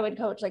sometimes I would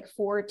coach like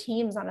 4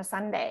 teams on a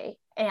Sunday.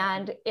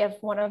 And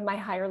if one of my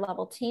higher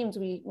level teams,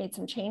 we made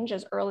some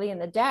changes early in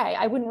the day,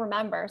 I wouldn't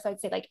remember. So I'd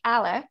say like,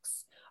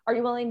 Alex, are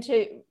you willing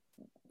to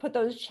put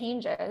those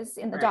changes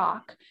in the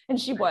doc? And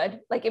she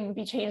would, like, it would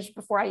be changed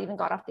before I even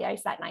got off the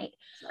ice that night.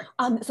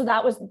 So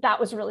that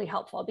was really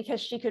helpful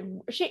because I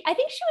think she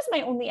was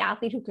my only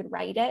athlete who could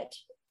write it,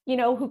 you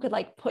know, who could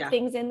like put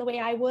things in the way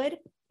I would.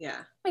 Yeah.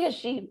 Because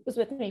she was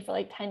with me for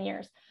like 10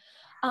 years.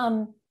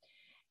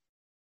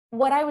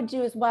 What I would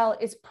do as well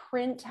is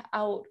print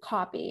out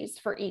copies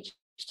for each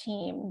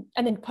team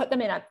and then put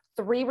them in a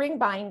 3-ring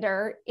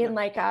binder in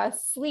like a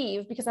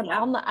sleeve because I'm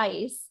on the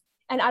ice.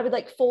 And I would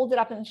like fold it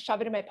up and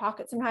shove it in my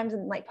pocket sometimes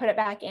and like put it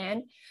back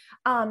in.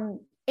 And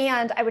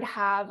I would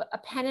have a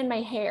pen in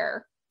my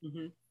hair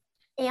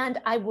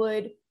and I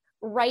would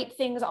write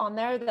things on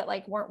there that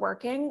like weren't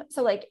working.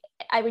 So like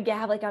I would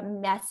have like a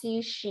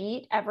messy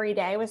sheet every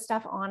day with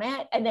stuff on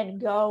it and then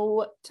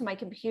go to my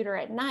computer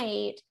at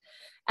night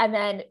and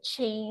then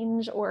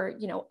change or,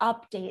 you know,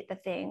 update the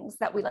things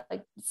that we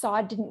like saw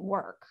didn't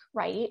work.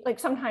 Right. Like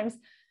sometimes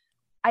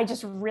I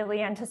just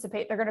really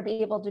anticipate they're going to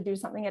be able to do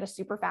something at a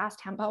super fast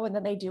tempo and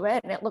then they do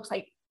it and it looks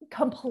like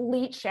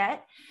complete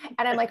shit.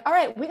 And I'm like, all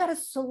right, we got to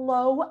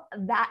slow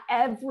that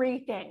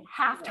everything,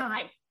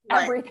 halftime,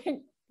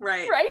 everything.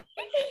 Right.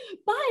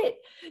 But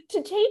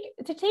to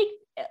take,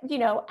 you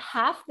know,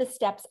 half the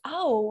steps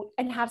out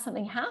and have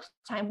something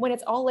halftime when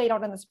it's all laid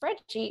out on the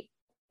spreadsheet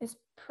is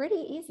pretty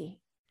easy.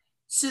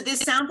 So this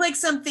sounds like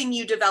something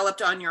you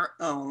developed on your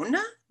own.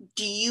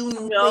 Do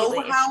you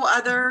know how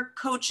other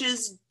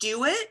coaches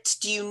do it?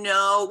 Do you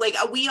know, like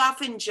we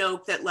often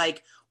joke that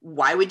like,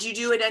 why would you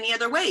do it any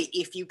other way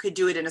if you could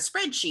do it in a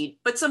spreadsheet?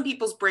 But some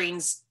people's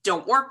brains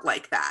don't work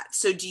like that.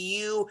 So do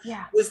you,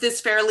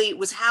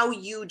 was how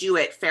you do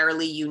it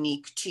fairly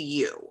unique to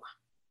you?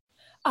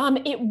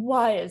 It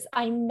was.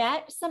 I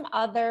met some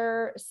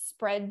other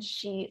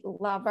spreadsheet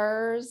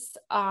lovers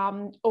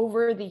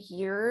over the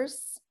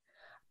years.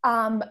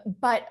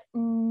 But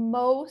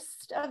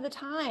most of the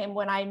time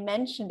when I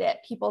mentioned it,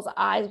 people's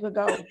eyes would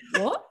go,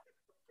 what?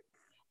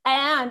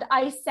 And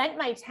I sent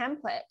my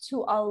template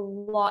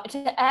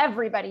to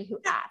everybody who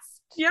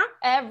asked. Yeah.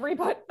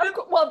 Everybody.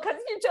 Well, because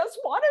you just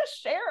want to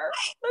share.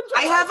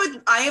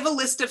 I have a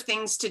list of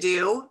things to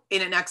do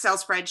in an Excel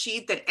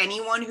spreadsheet that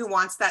anyone who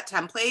wants that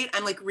template,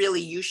 I'm like,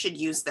 really, you should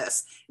use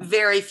this.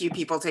 Very few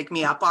people take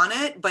me up on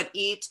it, but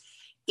it's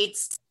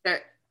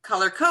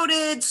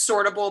color-coded,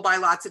 sortable by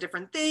lots of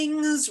different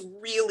things,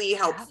 really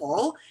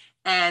helpful.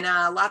 And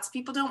lots of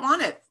people don't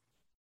want it.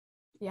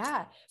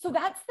 Yeah. So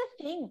that's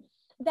the thing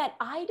that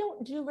I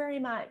don't do very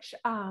much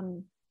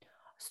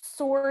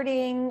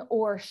sorting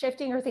or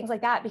shifting or things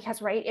like that because,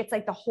 right, it's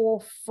like the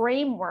whole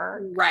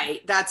framework.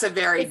 Right. That's a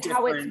very different.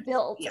 How it's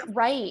built. Yeah.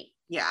 Right.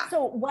 Yeah.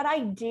 So what I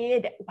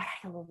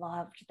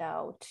loved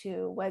though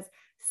too was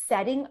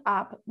setting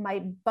up my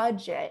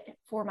budget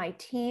for my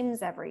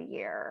teams every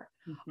year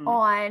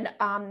on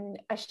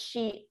a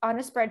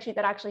spreadsheet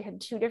that actually had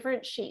 2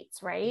 different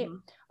sheets, right?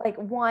 Like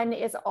one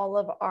is all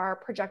of our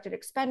projected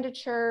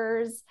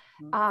expenditures,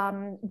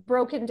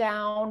 broken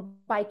down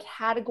by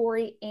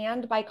category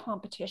and by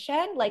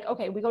competition. Like,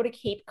 okay, we go to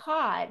Cape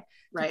Cod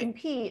to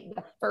compete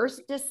the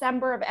 1st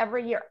December of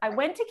every year. I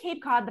went to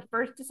Cape Cod the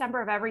 1st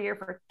December of every year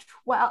for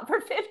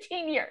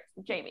 15 years,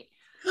 Jamie.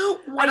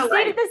 I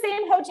stayed at the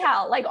same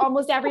hotel, like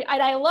almost and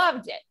I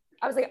loved it.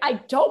 I was like, I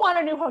don't want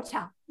a new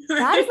hotel.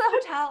 That is the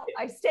hotel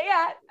I stay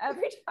at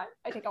every time.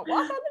 I take a walk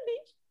on the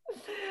beach.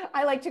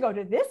 I like to go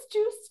to this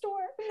juice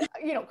store,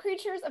 you know,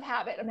 creatures of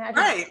habit.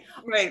 Imagine.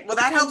 Right. Well,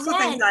 that helps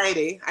with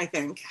anxiety, I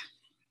think.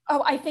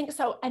 Oh, I think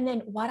so. And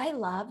then what I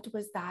loved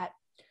was that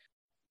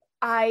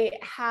I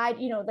had,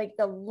 you know, like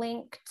the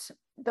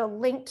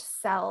linked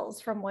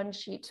cells from one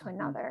sheet to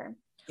another.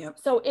 Yep.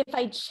 So if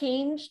I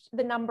changed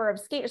the number of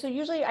skaters, so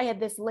usually I had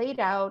this laid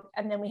out,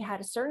 and then we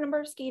had a certain number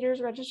of skaters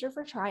register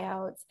for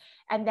tryouts.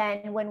 And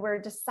then when we're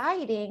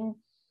deciding,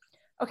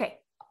 okay,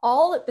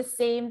 all at the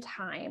same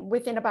time,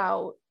 within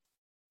about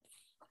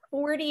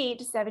 48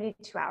 to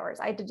 72 hours,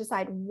 I had to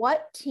decide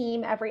what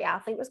team every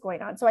athlete was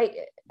going on. So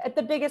at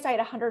the biggest, I had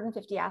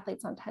 150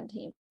 athletes on 10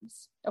 teams.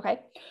 Okay.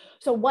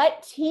 So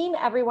what team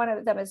every one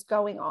of them is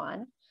going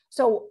on.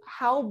 So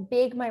how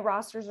big my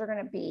rosters are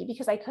going to be,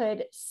 because I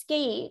could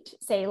skate,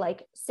 say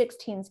like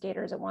 16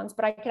 skaters at once,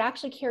 but I could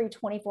actually carry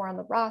 24 on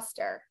the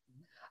roster.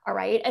 All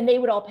right. And they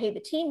would all pay the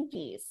team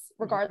fees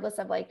regardless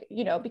of like,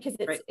 because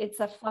it's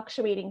a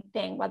fluctuating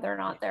thing, whether or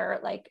not they're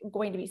like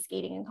going to be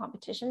skating in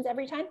competitions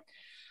every time.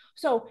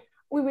 So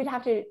we would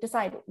have to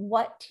decide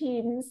what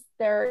teams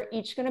they're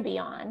each going to be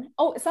on.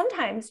 Oh,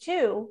 sometimes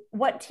too,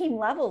 what team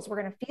levels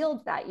we're going to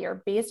field that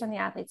year based on the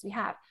athletes we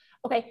have.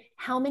 Okay.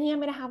 How many I'm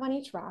going to have on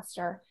each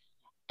roster.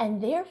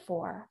 And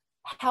therefore,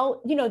 how,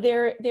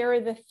 there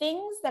are the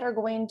things that are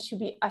going to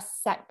be a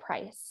set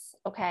price.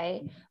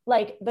 Okay.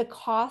 Like the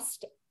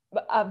cost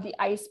of the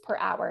ice per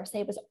hour, say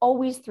it was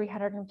always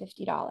 $350.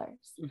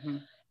 Mm-hmm.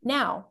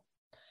 Now,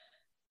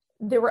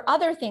 there were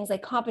other things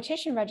like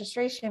competition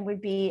registration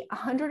would be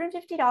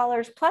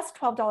 $150 plus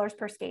 $12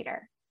 per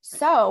skater.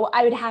 So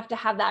I would have to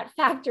have that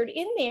factored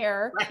in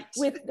there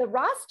with the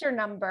roster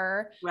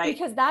number,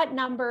 because that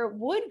number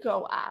would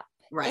go up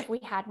if we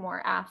had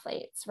more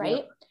athletes, right?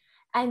 Yep.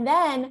 And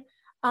then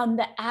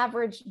the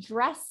average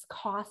dress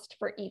cost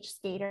for each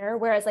skater,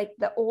 whereas like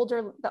the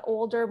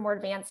older, more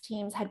advanced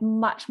teams had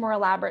much more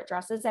elaborate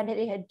dresses, and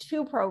they had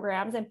 2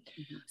 programs. And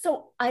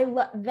so I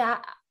love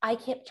that. I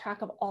kept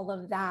track of all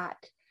of that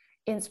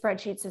in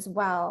spreadsheets as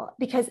well,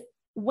 because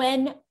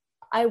when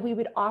we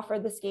would offer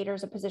the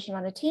skaters a position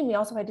on a team, we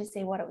also had to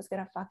say what it was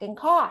going to fucking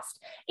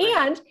cost.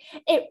 And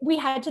we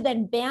had to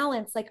then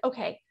balance like,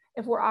 okay,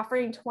 if we're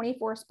offering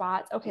 24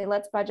 spots, okay,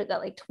 let's budget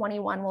that like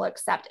 21 will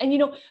accept. And,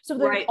 so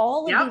there's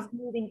all of these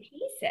moving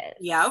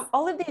pieces,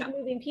 all of these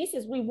moving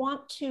pieces, we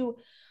want to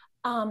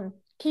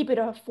keep it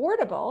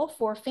affordable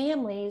for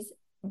families,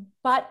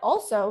 but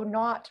also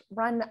not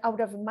run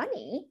out of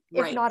money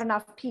if not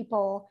enough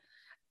people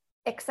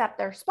accept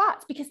their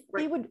spots, because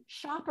they would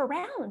shop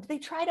around. They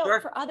tried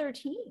out for other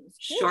teams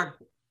too. Sure.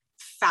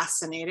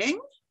 Fascinating.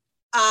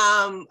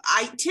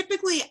 I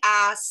typically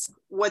ask,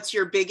 what's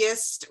your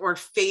biggest or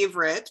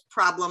favorite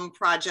problem,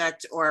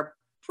 project, or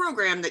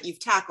program that you've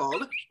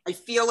tackled? I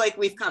feel like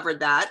we've covered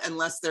that,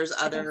 unless there's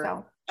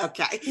other.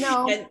 Okay.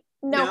 No.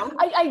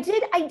 I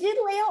did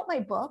lay out my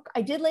book.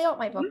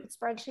 With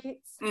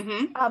spreadsheets.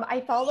 Mm-hmm.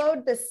 I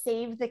followed the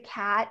Save the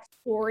Cat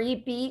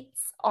story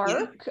beats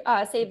arc.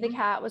 Save the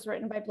Cat was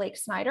written by Blake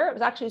Snyder.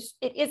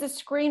 It is a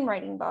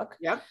screenwriting book.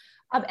 Yep.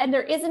 And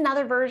there is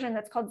another version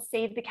that's called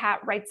Save the Cat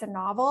Writes a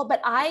Novel, but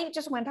I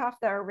just went off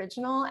the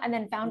original and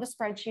then found a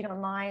spreadsheet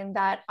online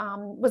that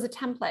was a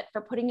template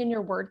for putting in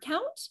your word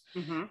count.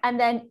 Mm-hmm. And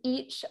then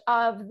each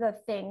of the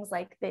things,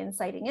 like the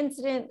inciting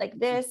incident, like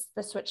this,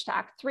 the switch to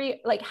Act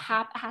 3, like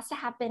has to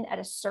happen at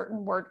a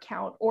certain word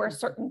count or a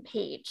certain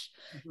page.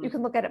 Mm-hmm. You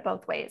can look at it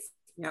both ways.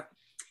 Yep.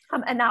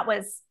 And that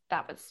was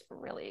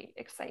really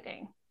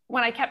exciting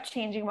when I kept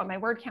changing what my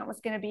word count was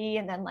going to be.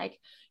 And then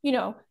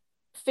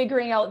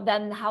figuring out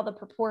then how the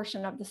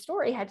proportion of the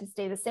story had to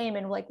stay the same,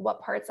 and like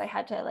what parts I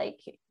had to like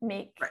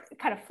make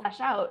kind of flesh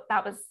out.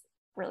 That was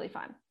really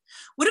fun.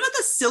 What about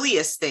the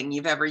silliest thing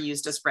you've ever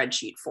used a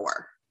spreadsheet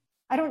for?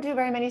 I don't do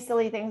very many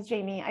silly things,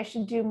 Jamie. I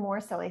should do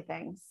more silly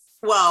things.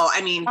 Well,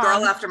 I mean,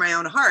 girl after my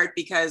own heart,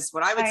 because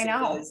what I would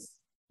say is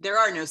there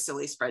are no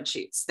silly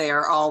spreadsheets. They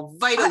are all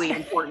vitally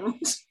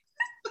important.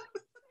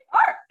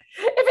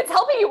 If it's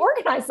helping you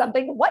organize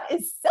something, what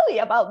is silly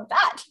about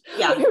that?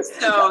 Yeah.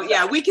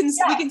 So we can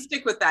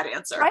stick with that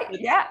answer. Right.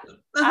 Yeah.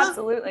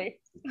 Absolutely.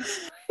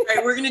 All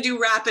right. We're going to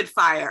do rapid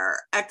fire.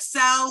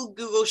 Excel,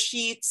 Google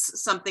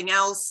Sheets, something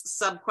else,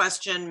 sub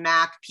question,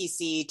 Mac,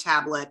 PC,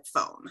 tablet,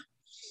 phone.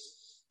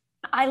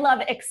 I love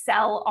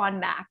Excel on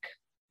Mac.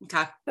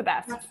 Okay. The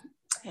best.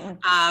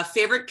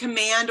 Favorite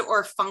command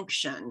or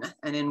function,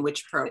 and in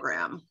which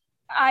program?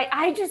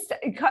 I just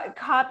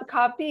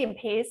copy and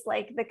paste,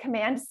 like the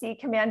Command C,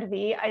 Command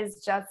V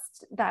is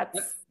just,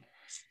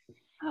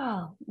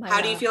 How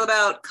do you feel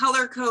about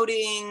color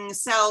coding,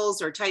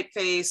 cells or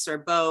typeface, or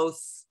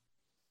both?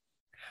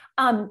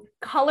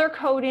 Color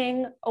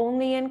coding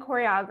only in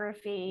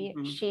choreography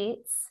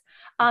sheets.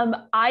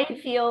 I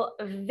feel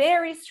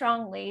very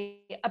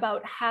strongly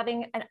about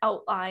having an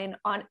outline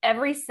on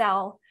every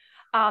cell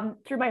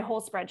through my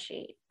whole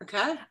spreadsheet.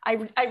 Okay.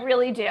 I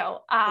really do.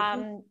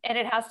 And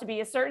it has to be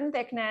a certain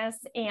thickness.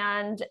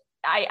 And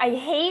I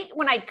hate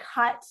when I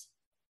cut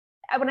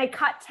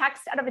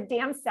text out of a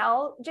damn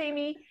cell,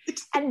 Jamie,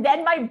 and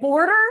then my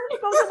border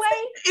goes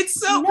away. It's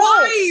so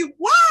why?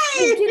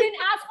 You didn't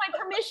ask my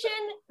permission.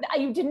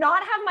 You did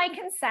not have my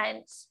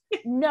consent.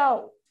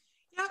 No.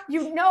 Yep.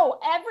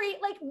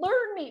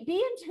 Learn me,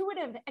 be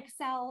intuitive,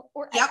 Excel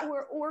or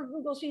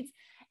Google Sheets.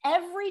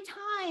 Every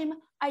time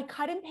I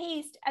cut and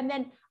paste, and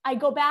then I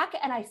go back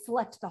and I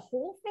select the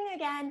whole thing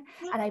again,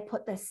 and I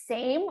put the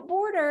same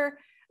border.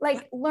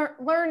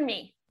 Learn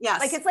me.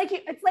 Yes. It's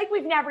like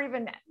we've never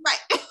even met.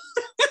 Right.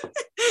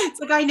 It's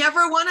like I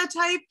never want to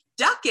type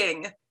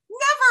ducking.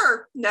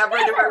 Never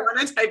do I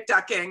want to type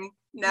ducking.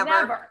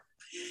 Never.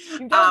 You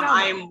don't know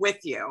I'm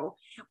with you.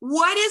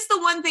 What is the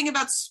one thing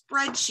about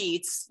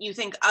spreadsheets you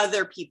think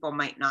other people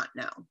might not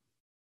know?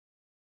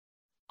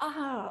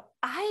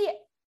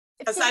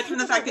 Aside from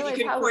the fact that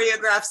you can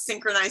choreograph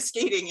synchronized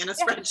skating in a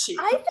spreadsheet.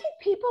 I think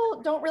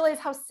people don't realize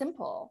how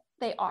simple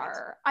they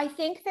are. I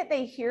think that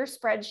they hear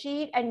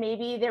spreadsheet and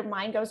maybe their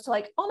mind goes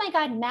to oh my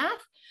God,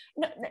 math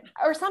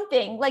or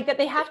something like that.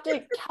 They have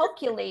to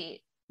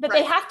calculate, that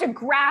they have to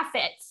graph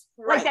it,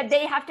 like that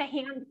they have to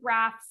hand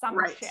graph some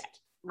shit.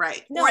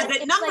 Right. No, or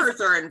that numbers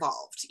are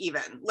involved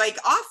even.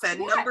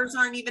 Often numbers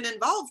aren't even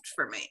involved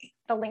for me.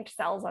 The linked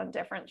cells on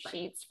different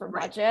sheets for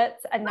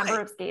budgets and number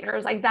of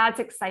skaters. That's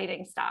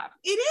exciting stuff.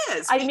 It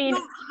is. I mean,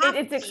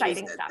 it's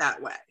exciting stuff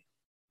that way.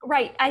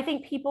 Right. I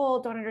think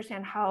people don't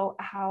understand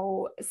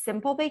how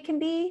simple they can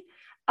be.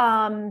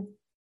 And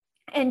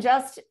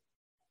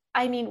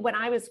when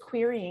I was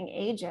querying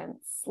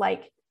agents,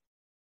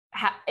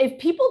 if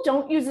people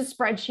don't use a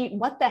spreadsheet,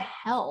 what the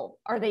hell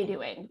are they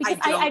doing? Because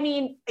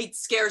it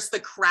scares the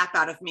crap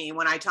out of me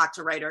when I talk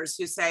to writers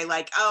who say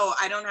oh,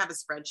 I don't have a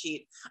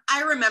spreadsheet.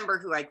 I remember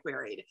who I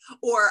queried,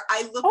 or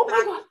I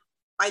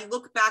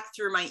look back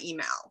through my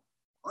email.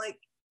 What?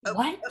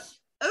 Okay.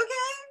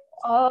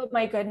 Oh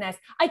my goodness.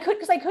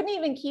 Because I couldn't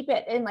even keep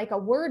it in a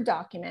Word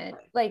document,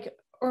 there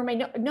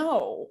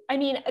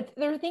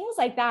are things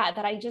like that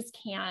I just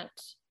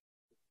can't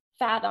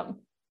fathom.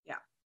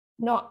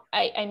 No,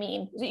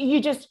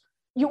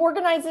 you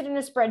organize it in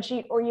a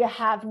spreadsheet or you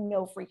have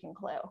no freaking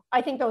clue.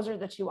 I think those are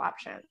the two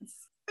options.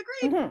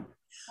 Agreed.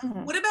 Mm-hmm.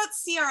 Mm-hmm. What about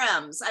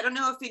CRMs? I don't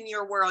know if in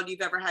your world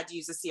you've ever had to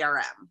use a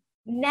CRM.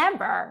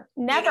 Never.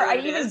 You know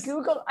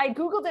I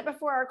Googled it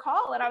before our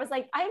call and I was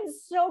like, I'm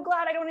so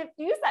glad I don't have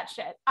to use that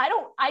shit. I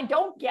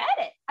don't get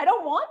it. I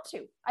don't want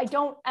to. I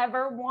don't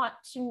ever want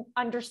to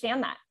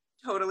understand that.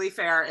 Totally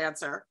fair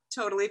answer.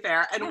 Totally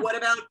fair. And what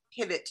about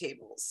pivot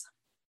tables?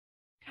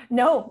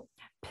 No.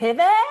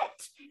 Pivot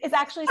is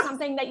actually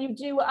something that you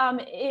do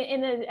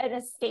in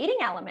a skating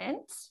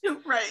element.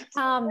 Right.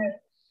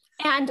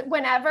 And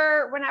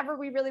whenever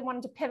we really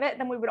wanted to pivot,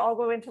 then we would all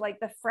go into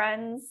the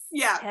friends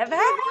pivot,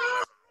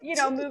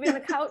 moving the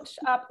couch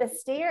up the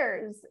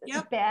stairs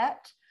a bit.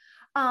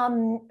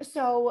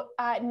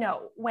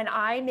 No, when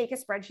I make a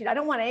spreadsheet, I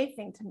don't want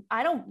anything to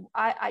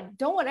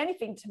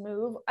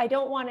move. I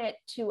don't want it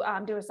to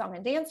do a song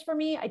and dance for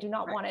me. I do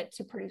not want it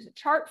to produce a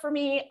chart for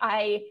me.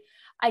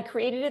 I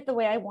created it the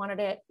way I wanted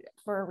it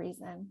for a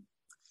reason.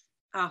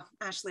 Oh,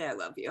 Ashleigh, I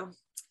love you.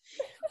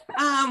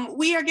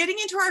 We are getting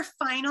into our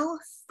final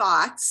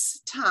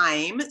thoughts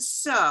time.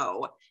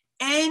 So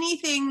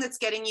anything that's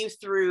getting you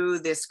through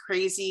this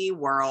crazy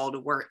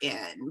world we're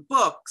in,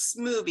 books,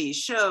 movies,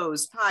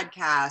 shows,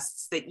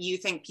 podcasts that you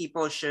think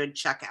people should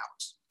check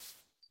out.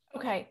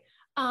 Okay.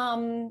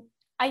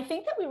 I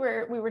think that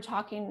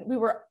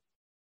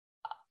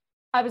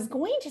I was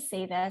going to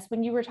say this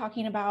when you were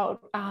talking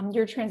about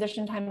your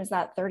transition time is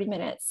that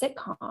 30-minute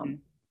sitcom.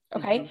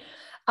 Okay.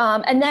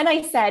 Mm-hmm. And then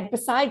I said,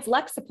 besides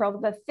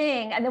Lexapro,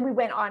 and then we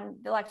went on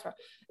the Lexapro,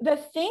 the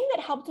thing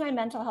that helped my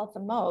mental health the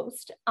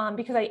most,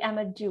 because I am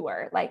a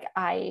doer,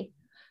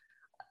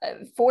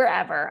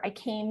 forever, I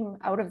came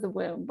out of the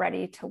womb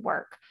ready to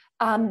work,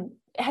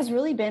 has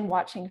really been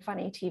watching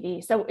funny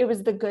TV. So it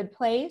was The Good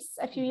Place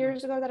a few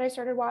years ago that I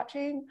started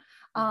watching.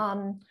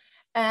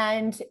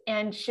 And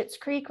Schitt's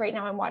Creek. Right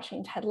now I'm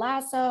watching Ted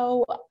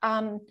Lasso.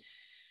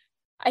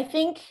 I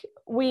think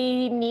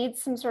we need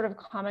some sort of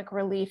comic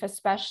relief,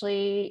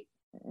 especially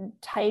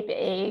type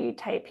A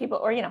type people,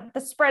 or, the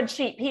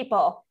spreadsheet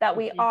people that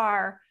we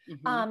are,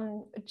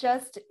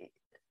 just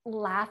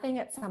laughing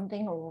at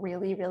something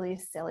really, really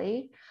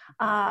silly.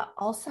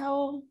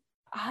 Also,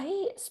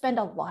 I spend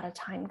a lot of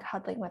time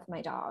cuddling with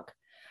my dog.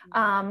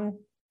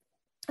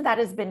 That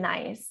has been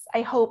nice.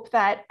 I hope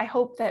that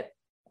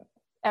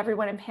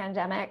everyone in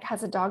pandemic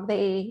has a dog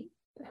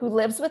who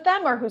lives with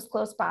them or who's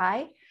close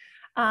by,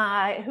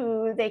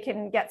 who they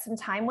can get some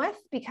time with,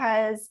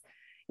 because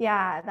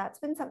that's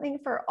been something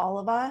for all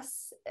of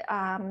us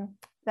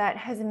that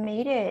has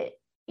made it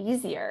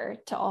easier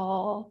to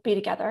all be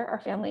together, our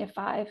family of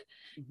 5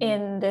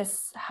 in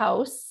this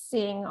house,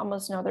 seeing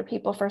almost no other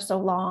people for so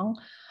long.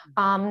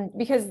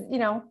 Because,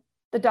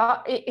 the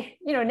dog,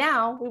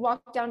 now we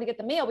walk down to get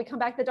the mail, we come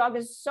back, the dog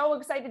is so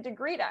excited to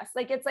greet us.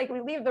 It's like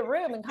we leave the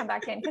room and come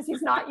back in because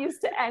he's not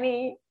used to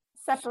any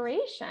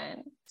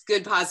separation. It's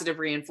good positive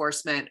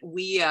reinforcement.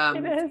 We are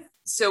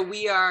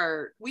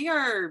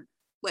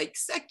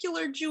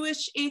secular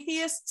Jewish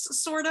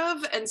atheists, sort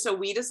of. And so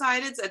we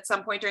decided at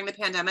some point during the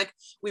pandemic,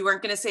 we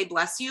weren't going to say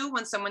bless you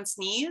when someone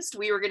sneezed.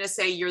 We were going to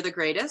say you're the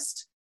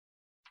greatest.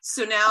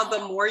 So now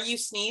the more you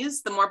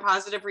sneeze, the more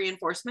positive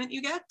reinforcement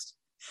you get.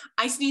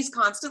 I sneeze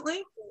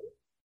constantly.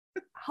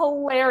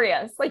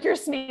 Hilarious. Like you're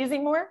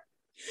sneezing more?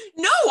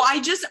 No,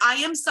 I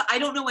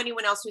don't know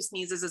anyone else who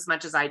sneezes as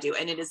much as I do.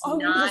 And it is You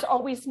just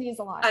always sneeze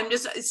a lot.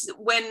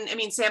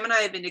 Sam and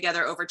I have been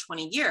together over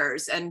 20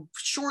 years, and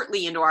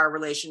shortly into our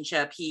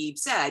relationship, he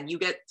said, you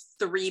get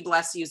 3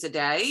 bless yous a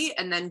day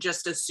and then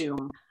just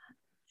assume.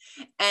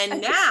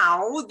 And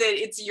now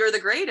that you're the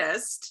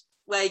greatest,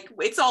 like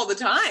it's all the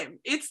time.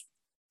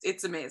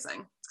 It's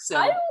amazing. So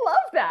I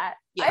love that.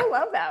 Yeah. I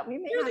love that. We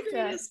may You're have the to.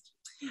 greatest.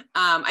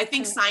 I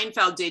think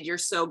Seinfeld did "You're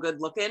so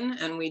good looking,"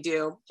 and we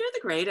do "You're the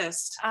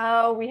greatest."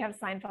 Oh, we have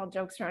Seinfeld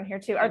jokes around here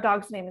too. Our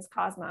dog's name is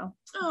Cosmo.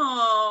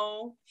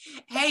 Oh,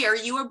 hey, are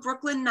you a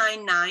Brooklyn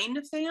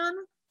Nine-Nine fan?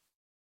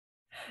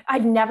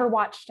 I've never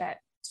watched it.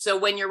 So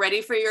when you're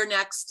ready for your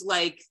next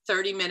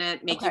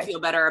 30-minute make you feel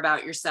better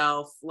about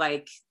yourself,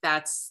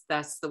 that's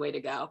the way to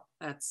go.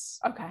 That's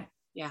okay.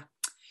 Yeah.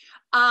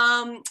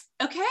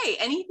 Okay.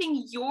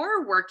 Anything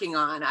you're working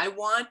on? I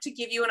want to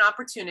give you an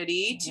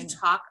opportunity to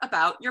talk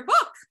about your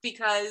book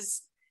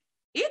because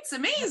it's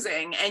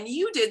amazing and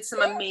you did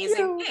some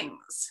amazing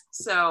things.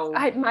 So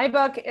my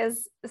book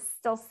is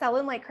still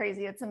selling like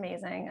crazy. It's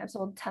amazing. I've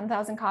sold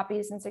 10,000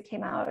 copies since it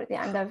came out at the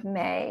end of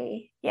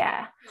May.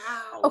 Yeah.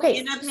 Wow. Okay.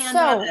 In a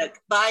pandemic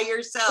by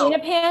yourself. In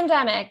a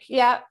pandemic.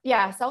 Yeah.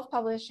 Yeah.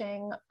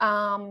 Self-publishing.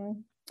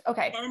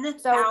 Okay. 10,000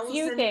 so a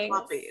few things.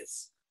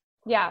 copies.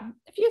 Yeah.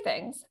 A few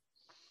things.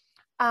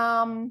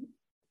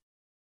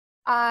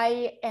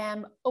 I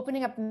am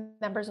opening up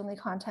members only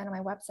content on my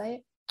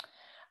website.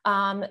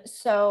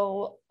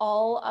 So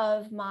all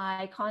of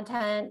my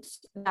content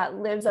that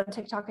lives on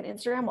TikTok and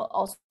Instagram will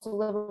also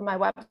live on my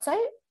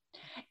website.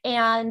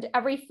 And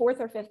every 4th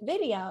or 5th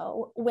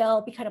video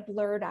will be kind of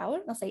blurred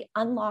out. I'll say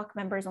unlock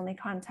members only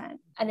content.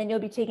 And then you'll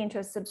be taken to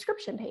a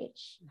subscription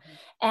page.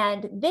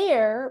 And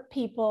there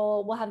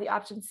people will have the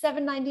option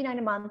 $7.99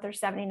 a month or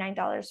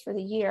 $79 for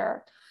the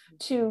year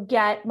to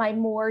get my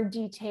more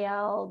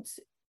detailed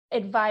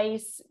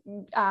advice,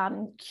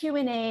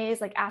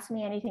 Q&As, like ask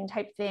me anything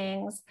type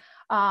things,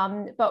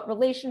 about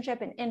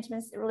relationships and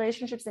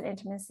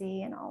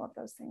intimacy and all of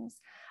those things.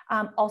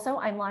 Also,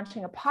 I'm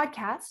launching a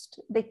podcast,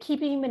 the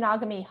Keeping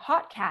Monogamy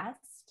Hotcast,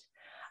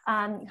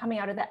 coming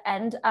out at the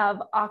end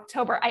of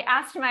October. I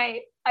asked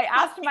my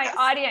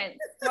audience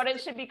what it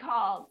should be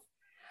called,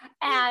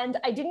 and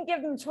I didn't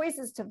give them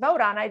choices to vote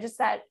on. I just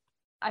said,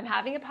 I'm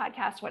having a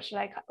podcast. What should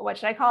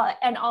I call it?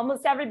 And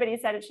almost everybody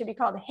said it should be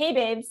called Hey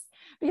Babes,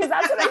 because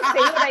that's what I say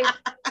when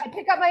I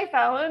pick up my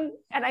phone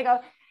and I go,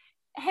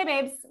 Hey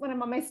Babes, when I'm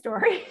on my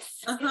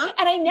stories. And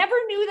I never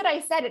knew that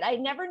I said it. I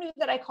never knew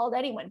that I called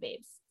anyone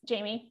babes,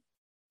 Jamie.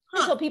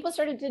 Until people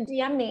started to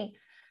DM me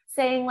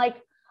saying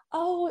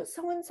oh,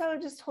 so-and-so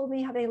just told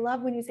me how they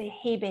love when you say,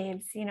 Hey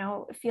Babes,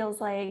 it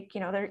feels like,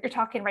 you're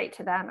talking right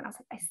to them. And I was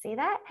like, I say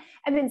that.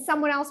 And then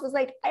someone else was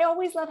like, I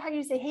always love how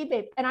you say, Hey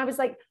Babe. And I was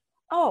like,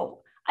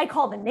 oh, I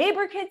call the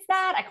neighbor kids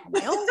that. I call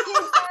my own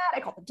kids that. I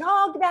call the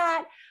dog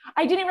that.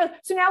 I didn't realize.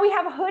 So now we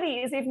have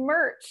hoodies. They have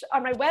merch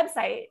on my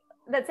website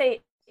that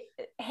say,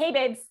 Hey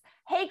Babes,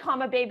 hey,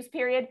 comma babes,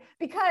 period,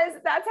 because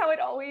that's how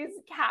it always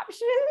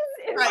captions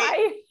in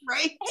my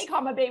hey,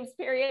 comma babes,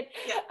 period.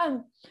 Yeah.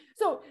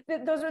 So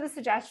those are the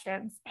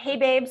suggestions. Hey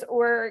Babes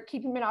or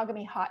Keeping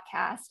Monogamy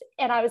Hotcast.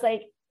 And I was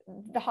like,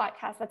 the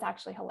Hotcast, that's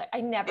actually hilarious.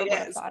 I never would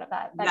have thought of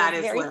that. That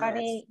is very hilarious.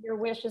 Funny. Your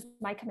wish is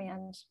my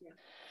command.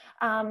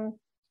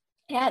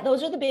 Yeah,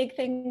 those are the big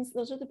things.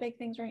 Those are the big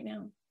things right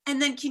now.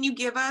 And then can you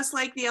give us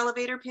the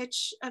elevator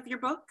pitch of your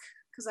book?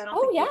 Because I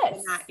don't think we've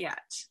done that yet.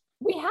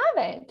 We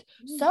haven't.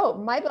 So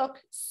my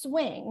book,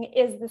 Swing,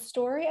 is the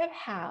story of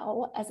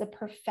how, as a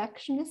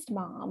perfectionist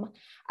mom,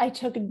 I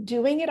took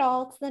doing it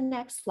all to the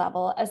next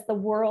level as the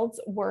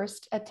world's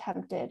worst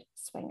attempted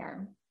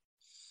swinger.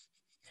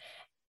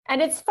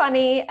 And it's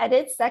funny and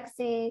it's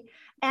sexy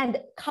and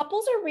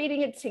couples are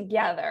reading it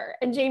together.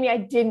 And Jamie, I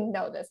didn't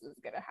know this was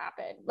going to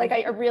happen.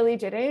 I really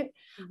didn't.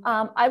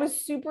 I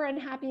was super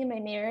unhappy in my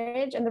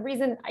marriage. And the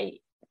reason I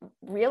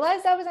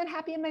realized I was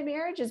unhappy in my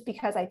marriage is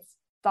because I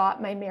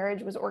thought my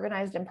marriage was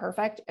organized and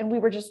perfect. And we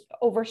were just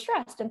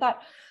overstressed and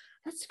thought,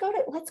 let's go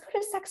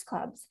to sex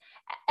clubs.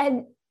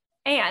 And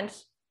then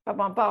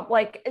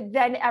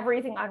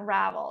everything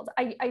unraveled.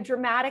 I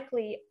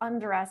dramatically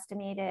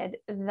underestimated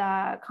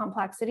the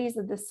complexities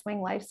of the swing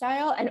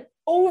lifestyle and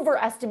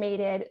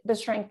overestimated the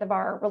strength of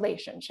our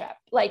relationship,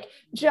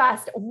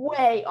 just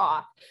way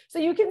off. So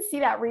you can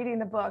see that reading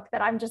the book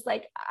that I'm just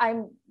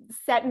I'm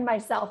setting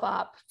myself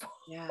up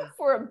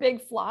for a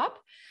big flop.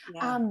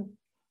 Yeah.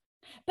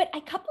 But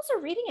couples are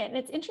reading it and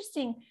it's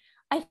interesting.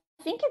 I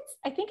think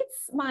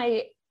it's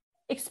my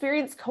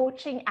experience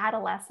coaching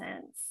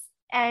adolescents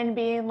and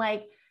being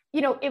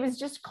it was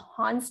just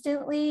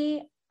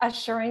constantly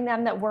assuring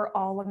them that we're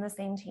all on the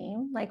same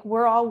team.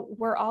 We're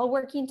all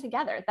working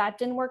together. That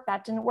didn't work.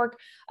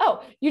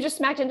 Oh, you just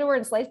smacked into her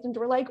and sliced into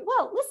her.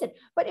 Well, listen,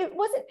 but it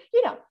wasn't,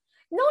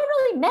 no one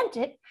really meant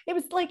it. It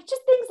was like,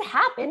 just things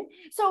happen.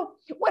 So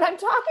when I'm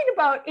talking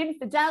about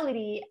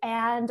infidelity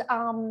and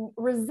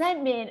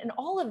resentment and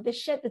all of this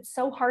shit that's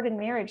so hard in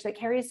marriage, that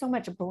carries so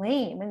much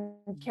blame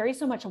and carries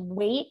so much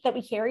weight that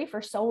we carry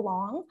for so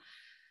long,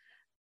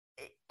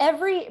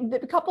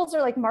 the couples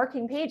are like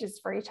marking pages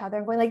for each other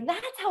and going like,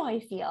 that's how I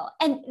feel.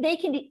 And they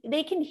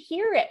can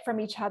hear it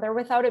from each other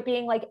without it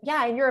being like,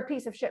 yeah, and you're a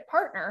piece of shit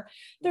partner.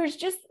 There's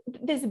just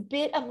this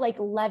bit of like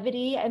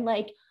levity and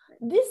like,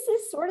 this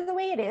is sort of the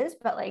way it is,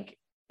 but like,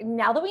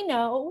 now that we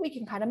know, we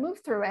can kind of move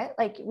through it.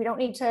 Like, we don't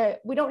need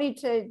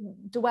to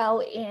dwell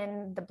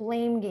in the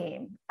blame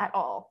game at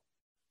all.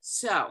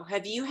 So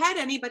have you had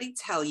anybody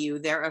tell you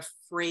they're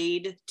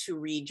afraid to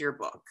read your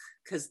book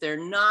because they're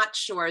not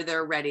sure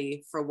they're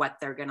ready for what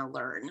they're going to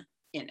learn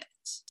in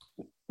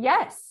it?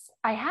 Yes,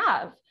 I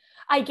have.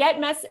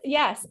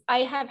 Yes, I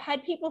have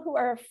had people who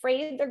are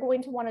afraid they're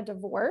going to want a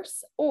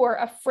divorce or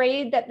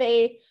afraid that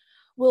they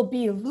will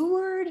be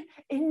lured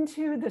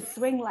into the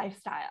swing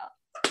lifestyle.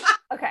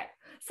 Okay.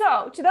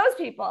 So to those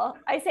people,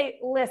 I say,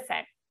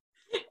 listen,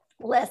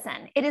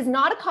 it is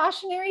not a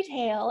cautionary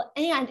tale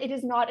and it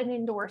is not an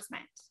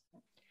endorsement.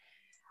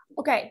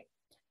 Okay.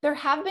 There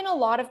have been a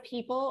lot of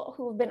people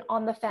who have been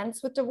on the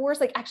fence with divorce.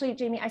 Like, actually,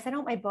 Jamie, I sent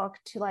out my book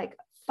to like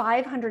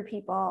 500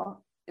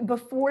 people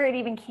before it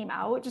even came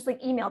out, just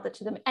like emailed it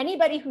to them.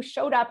 Anybody who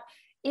showed up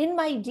in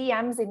my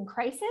DMs in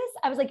crisis,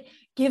 I was like,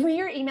 give me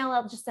your email.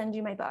 I'll just send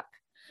you my book.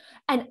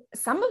 And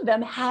some of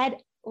them had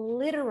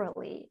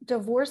literally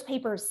divorce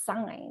papers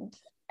signed.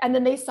 And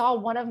then they saw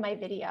one of my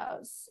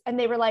videos and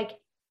they were like,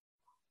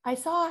 I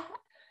saw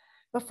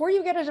Before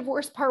You Get a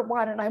Divorce part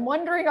 1. And I'm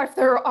wondering if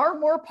there are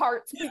more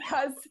parts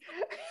because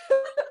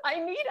I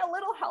need a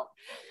little help.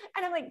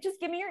 And I'm like, just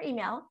give me your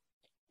email.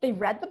 They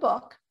read the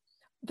book.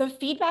 The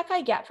feedback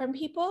I get from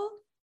people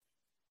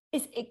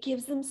is it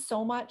gives them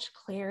so much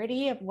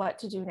clarity of what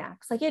to do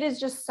next. Like, it is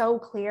just so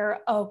clear.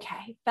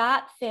 Okay,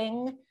 that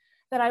thing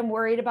that I'm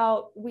worried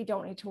about, we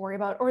don't need to worry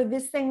about, or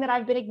this thing that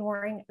I've been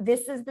ignoring,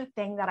 this is the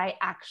thing that I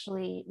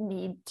actually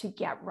need to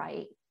get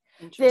right.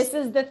 This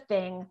is the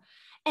thing.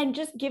 And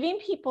just giving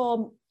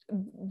people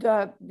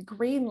the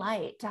green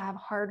light to have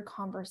hard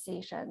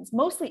conversations,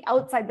 mostly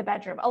outside the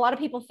bedroom. A lot of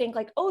people think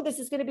like, oh, this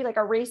is going to be like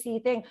a racy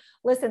thing.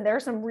 Listen, there are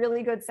some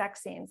really good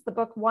sex scenes. The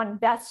book won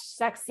best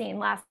sex scene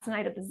last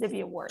night at the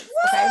Zibby Awards.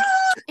 Okay.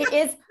 It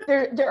is,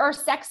 there are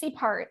sexy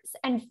parts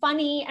and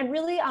funny and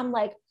really,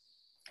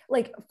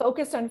 like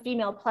focused on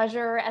female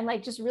pleasure and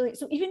like just really,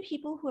 so even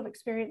people who have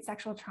experienced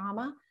sexual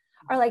trauma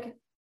are like,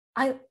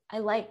 I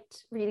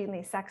liked reading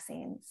these sex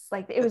scenes.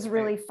 Like, it was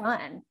really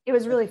fun. It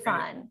was really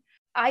fun.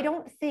 I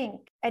don't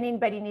think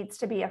anybody needs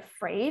to be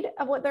afraid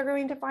of what they're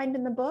going to find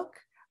in the book,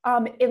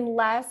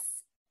 unless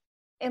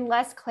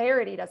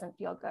clarity doesn't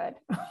feel good,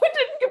 which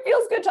it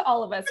feels good to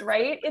all of us,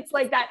 right? It's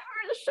like that,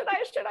 should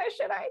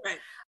I? Right.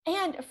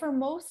 And for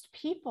most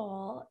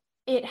people,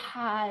 it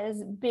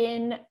has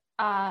been,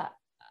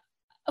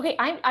 okay,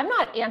 I'm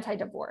not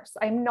anti-divorce.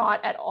 I'm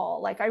not at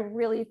all. Like, I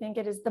really think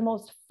it is the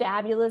most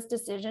fabulous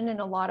decision in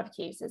a lot of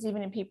cases,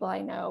 even in people I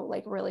know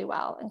like really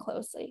well and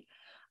closely.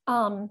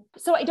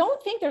 So I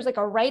don't think there's like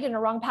a right and a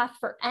wrong path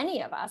for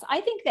any of us.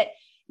 I think that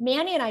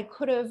Manny and I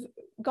could have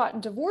gotten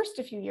divorced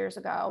a few years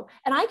ago,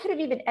 and I could have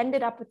even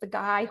ended up with the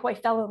guy who I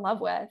fell in love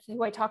with,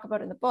 who I talk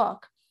about in the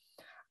book.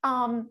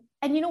 And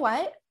you know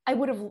what?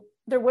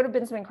 There would have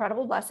been some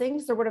incredible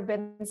blessings. There would have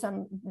been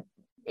some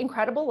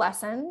incredible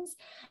lessons.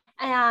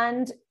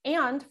 And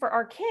for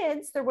our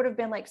kids, there would have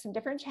been like some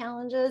different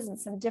challenges and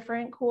some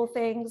different cool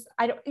things.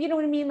 You know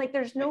what I mean? Like,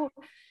 there's no,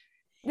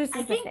 this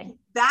is the thing.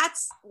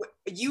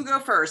 You go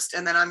first,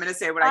 and then I'm going to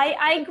say what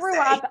I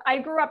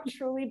grew up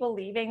truly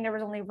believing there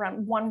was only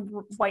one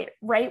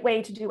right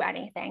way to do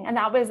anything. And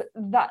that was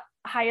the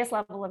highest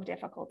level of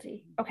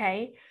difficulty.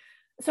 Okay.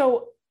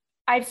 So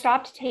I've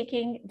stopped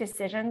taking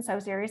decisions so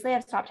seriously.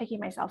 I've stopped taking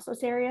myself so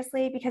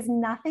seriously because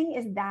nothing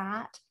is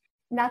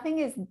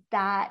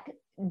that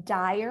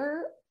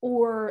dire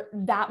or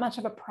that much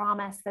of a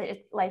promise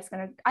that life's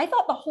gonna. I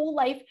thought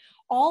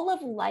all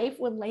of life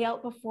would lay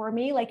out before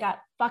me like a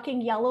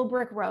fucking yellow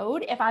brick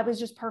road if I was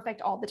just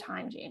perfect all the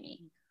time,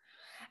 Jamie.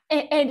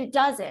 And it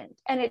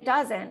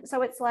doesn't.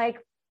 So it's like,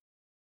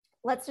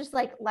 let's just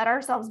like let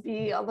ourselves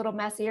be a little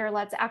messier.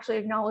 Let's actually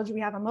acknowledge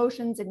we have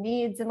emotions and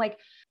needs. And like,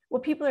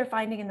 what people are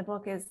finding in the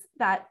book is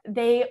that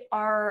they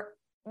are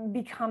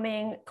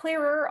becoming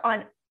clearer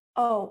on,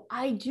 oh,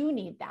 I do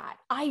need that.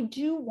 I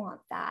do want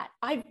that.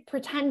 I've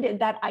pretended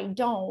that I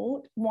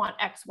don't want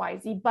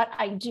XYZ, but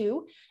I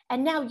do.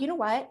 And now, you know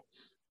what?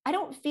 I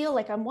don't feel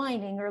like I'm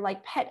whining or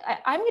like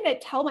I'm going to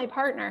tell my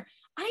partner,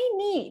 I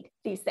need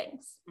these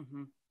things.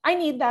 Mm-hmm. I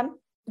need them.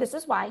 This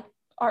is why.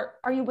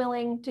 Are you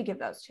willing to give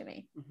those to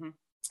me? Mm-hmm.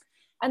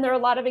 And there are a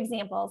lot of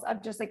examples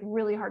of just like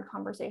really hard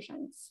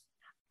conversations.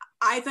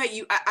 I thought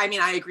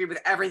I agree with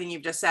everything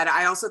you've just said.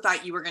 I also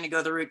thought you were going to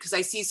go the route because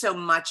I see so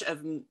much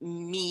of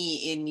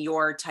me in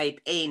your type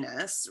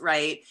A-ness,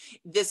 right?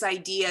 This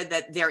idea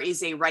that there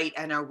is a right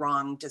and a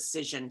wrong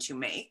decision to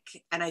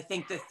make. And I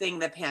think the thing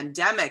the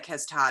pandemic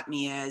has taught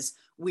me is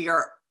we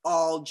are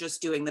all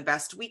just doing the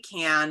best we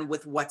can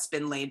with what's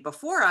been laid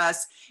before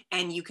us.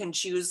 And you can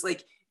choose,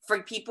 like,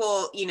 for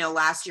people, you know,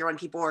 last year when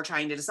people were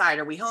trying to decide,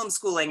 are we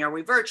homeschooling? Are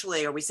we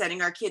virtually? Are we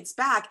sending our kids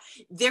back?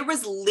 There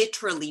was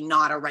literally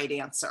not a right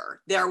answer.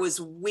 There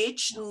was,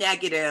 which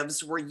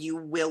negatives were you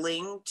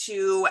willing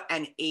to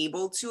and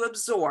able to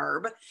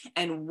absorb,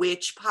 and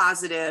which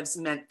positives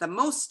meant the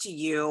most to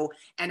you,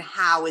 and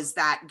how is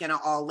that going to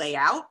all lay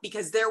out?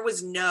 Because there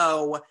was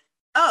no,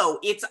 oh,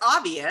 it's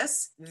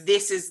obvious,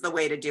 this is the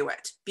way to do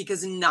it,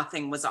 because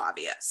nothing was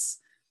obvious.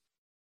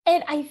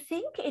 And I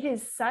think it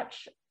is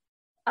such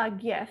a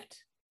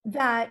gift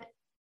that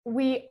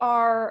we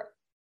are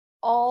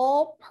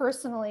all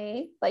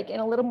personally, like in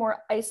a little more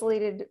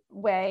isolated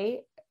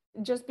way,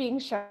 just being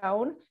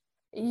shown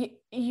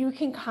you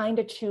can kind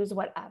of choose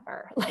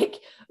whatever, like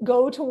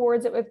go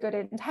towards it with good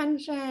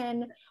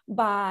intention,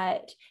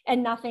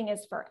 and nothing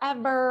is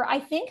forever.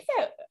 I think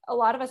that a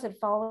lot of us had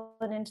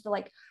fallen into the,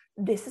 like,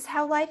 this is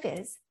how life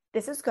is.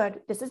 This is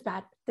good. This is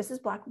bad. This is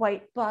black,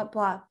 white, blah,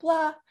 blah,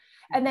 blah.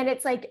 And then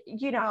it's like,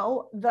 you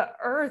know, the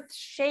earth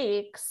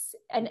shakes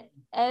and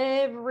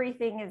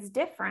everything is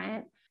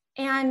different.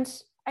 And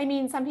I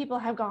mean, some people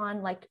have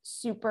gone like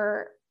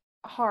super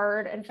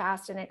hard and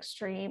fast and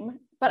extreme,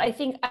 but I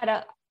think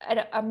at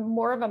a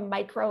more of a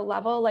micro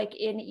level, like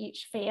in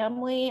each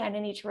family and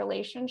in each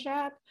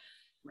relationship,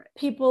 right,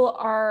 people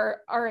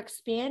are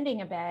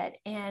expanding a bit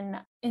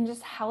in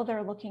just how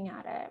they're looking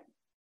at it.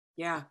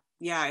 Yeah.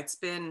 Yeah. It's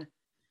been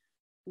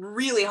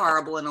really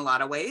horrible in a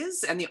lot of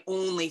ways. And the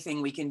only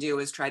thing we can do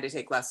is try to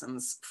take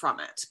lessons from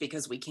it,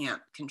 because we can't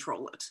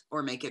control it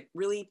or make it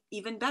really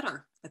even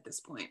better at this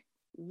point.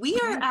 We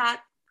are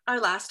at our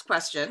last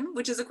question,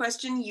 which is a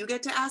question you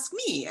get to ask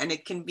me, and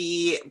it can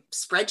be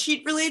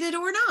spreadsheet related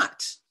or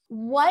not.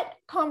 What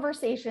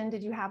conversation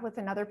did you have with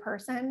another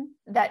person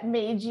that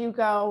made you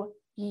go,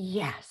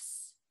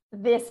 yes,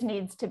 this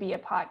needs to be a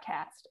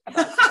podcast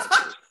about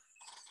spreadsheets?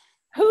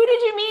 Who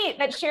did you meet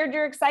that shared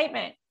your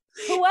excitement?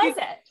 Who was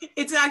it?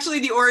 It's actually,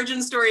 the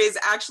origin story is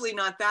actually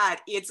not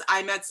that. It's,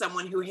 I met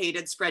someone who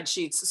hated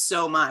spreadsheets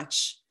so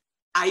much.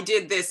 I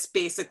did this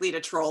basically to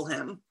troll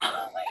him.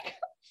 Oh my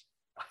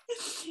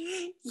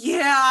gosh.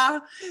 Yeah.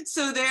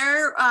 So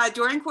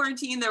during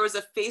quarantine, there was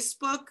a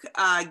Facebook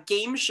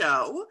game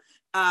show,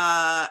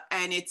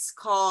 and it's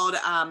called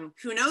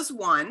Who Knows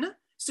One.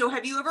 So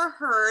have you ever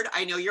heard,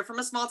 I know you're from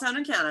a small town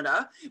in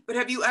Canada, but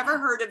have you ever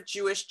heard of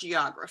Jewish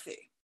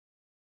geography?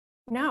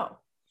 No.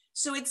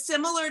 So it's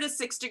similar to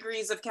 6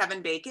 Degrees of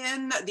Kevin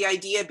Bacon. The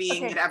idea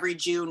being that every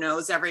Jew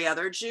knows every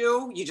other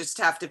Jew. You just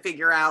have to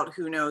figure out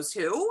who knows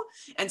who.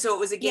 And so it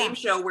was a game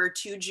show where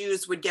 2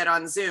 Jews would get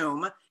on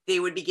Zoom. They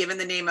would be given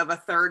the name of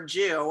a 3rd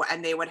Jew,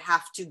 and they would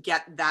have to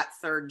get that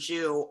 3rd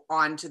Jew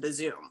onto the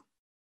Zoom.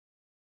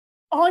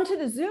 Onto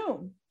the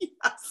Zoom?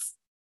 Yes.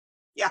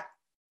 Yeah.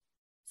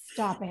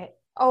 Stop it.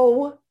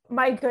 Oh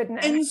my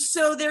goodness. And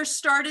so there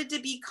started to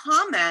be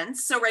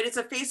comments. So, right, it's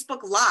a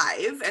Facebook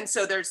Live. And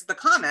so there's the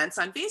comments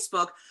on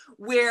Facebook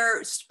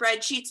where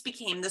spreadsheets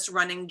became this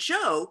running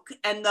joke.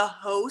 And the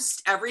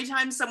host, every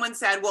time someone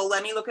said, well,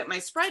 let me look at my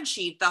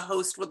spreadsheet, the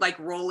host would like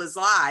roll his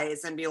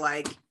eyes and be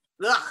like,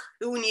 ugh,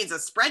 who needs a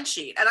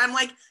spreadsheet? And I'm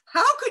like,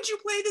 how could you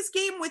play this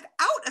game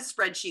without a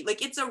spreadsheet?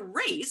 Like, it's a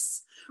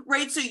race,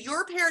 right? So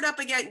you're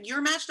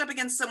matched up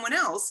against someone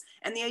else.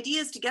 And the idea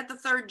is to get the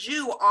 3rd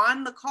Jew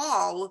on the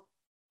call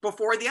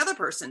before the other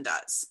person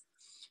does.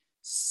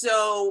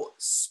 So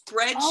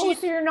spreadsheet. Oh,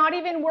 so you're not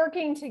even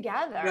working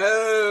together.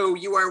 No,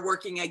 you are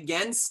working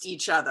against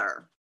each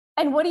other.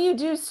 And what do you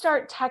do?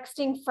 Start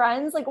texting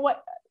friends? Like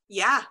what?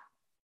 Yeah.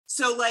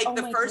 So like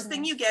the first goodness.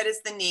 thing you get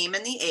is the name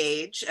and the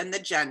age and the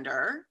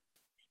gender.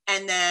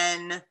 And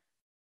then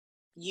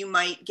you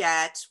might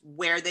get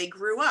where they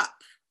grew up,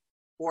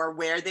 or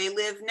where they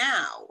live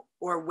now,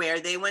 or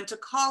where they went to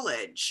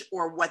college,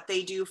 or what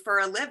they do for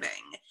a living.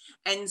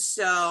 And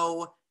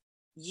so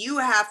you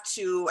have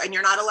to, and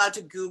you're not allowed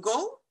to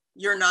Google,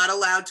 you're not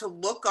allowed to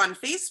look on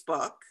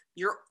Facebook,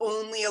 you're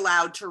only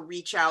allowed to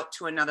reach out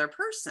to another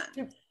person.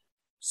 Yep.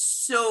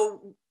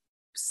 So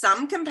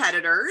some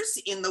competitors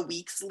in the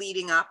weeks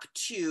leading up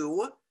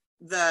to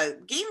the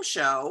game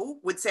show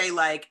would say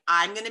like,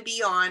 I'm going to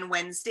be on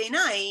Wednesday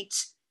night.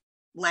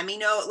 Let me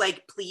know,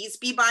 like, please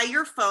be by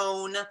your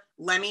phone.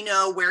 Let me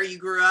know where you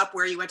grew up,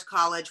 where you went to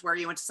college, where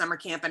you went to summer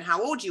camp, and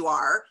how old you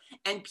are.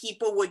 And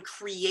people would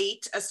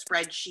create a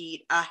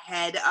spreadsheet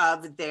ahead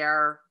of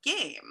their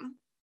game.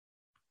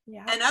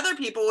 Yeah. And other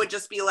people would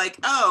just be like,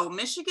 oh,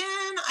 Michigan?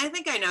 I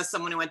think I know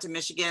someone who went to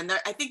Michigan.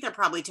 I think they're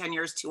probably 10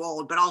 years too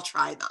old, but I'll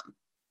try them.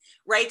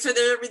 Right? So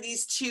there were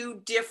these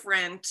 2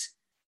 different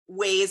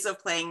ways of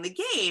playing the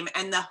game.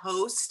 And the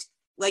host,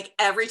 like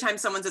every time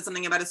someone said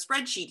something about a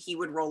spreadsheet, he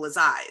would roll his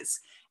eyes.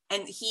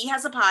 And he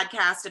has a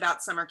podcast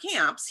about summer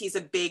camps. He's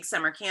a big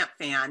summer camp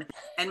fan.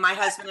 And my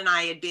husband and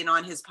I had been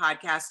on his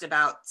podcast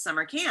about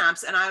summer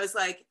camps. And I was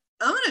like,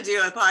 I'm going to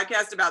do a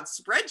podcast about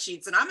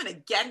spreadsheets and I'm going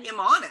to get him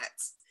on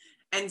it.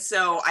 And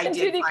so I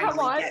did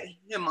finally get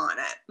him on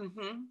it.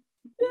 Mm-hmm.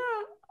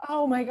 Yeah.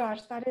 Oh my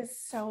gosh, that is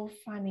so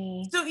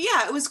funny. So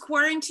yeah, it was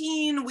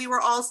quarantine. We were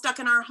all stuck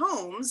in our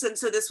homes. And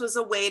so this was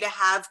a way to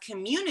have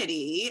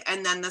community.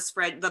 And then the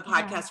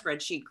podcast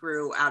spreadsheet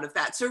grew out of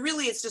that. So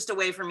really it's just a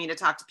way for me to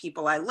talk to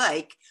people I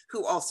like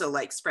who also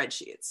like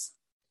spreadsheets.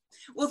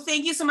 Well,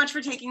 thank you so much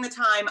for taking the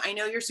time. I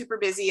know you're super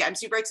busy. I'm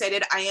super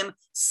excited. I am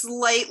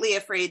slightly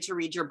afraid to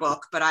read your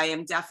book, but I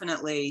am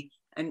definitely,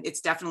 and it's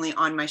definitely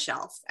on my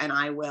shelf, and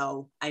I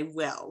will. It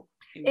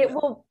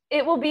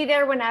will be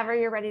there whenever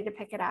you're ready to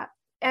pick it up.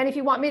 And if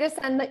you want me to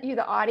send you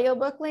the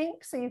audiobook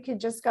link, so you could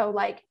just go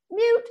like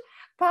mute,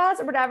 pause,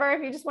 or whatever,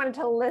 if you just wanted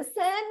to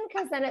listen,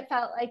 because then it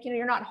felt like,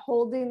 you're not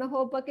holding the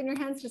whole book in your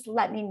hands, just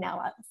let me know.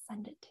 I'll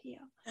send it to you.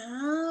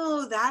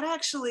 Oh, that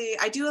actually,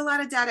 I do a lot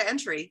of data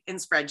entry in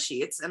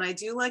spreadsheets, and I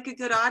do like a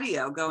good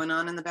audio going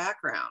on in the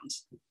background.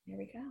 There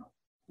we go.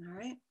 All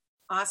right.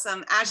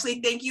 Awesome.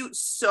 Ashleigh, thank you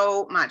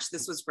so much.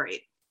 This was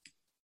great.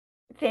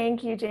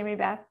 Thank you, Jamie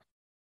Beth.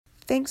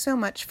 Thanks so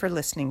much for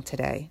listening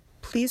today.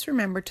 Please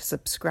remember to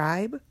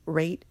subscribe,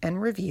 rate,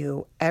 and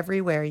review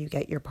everywhere you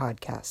get your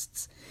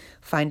podcasts.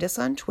 Find us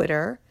on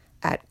Twitter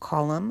at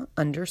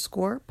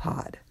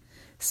column_pod.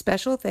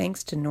 Special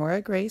thanks to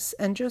Nora Grace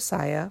and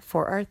Josiah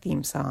for our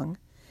theme song,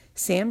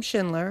 Sam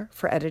Schindler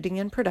for editing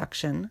and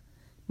production,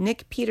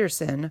 Nick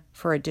Peterson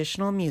for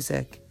additional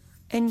music,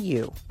 and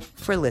you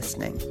for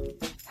listening.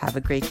 Have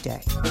a great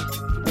day.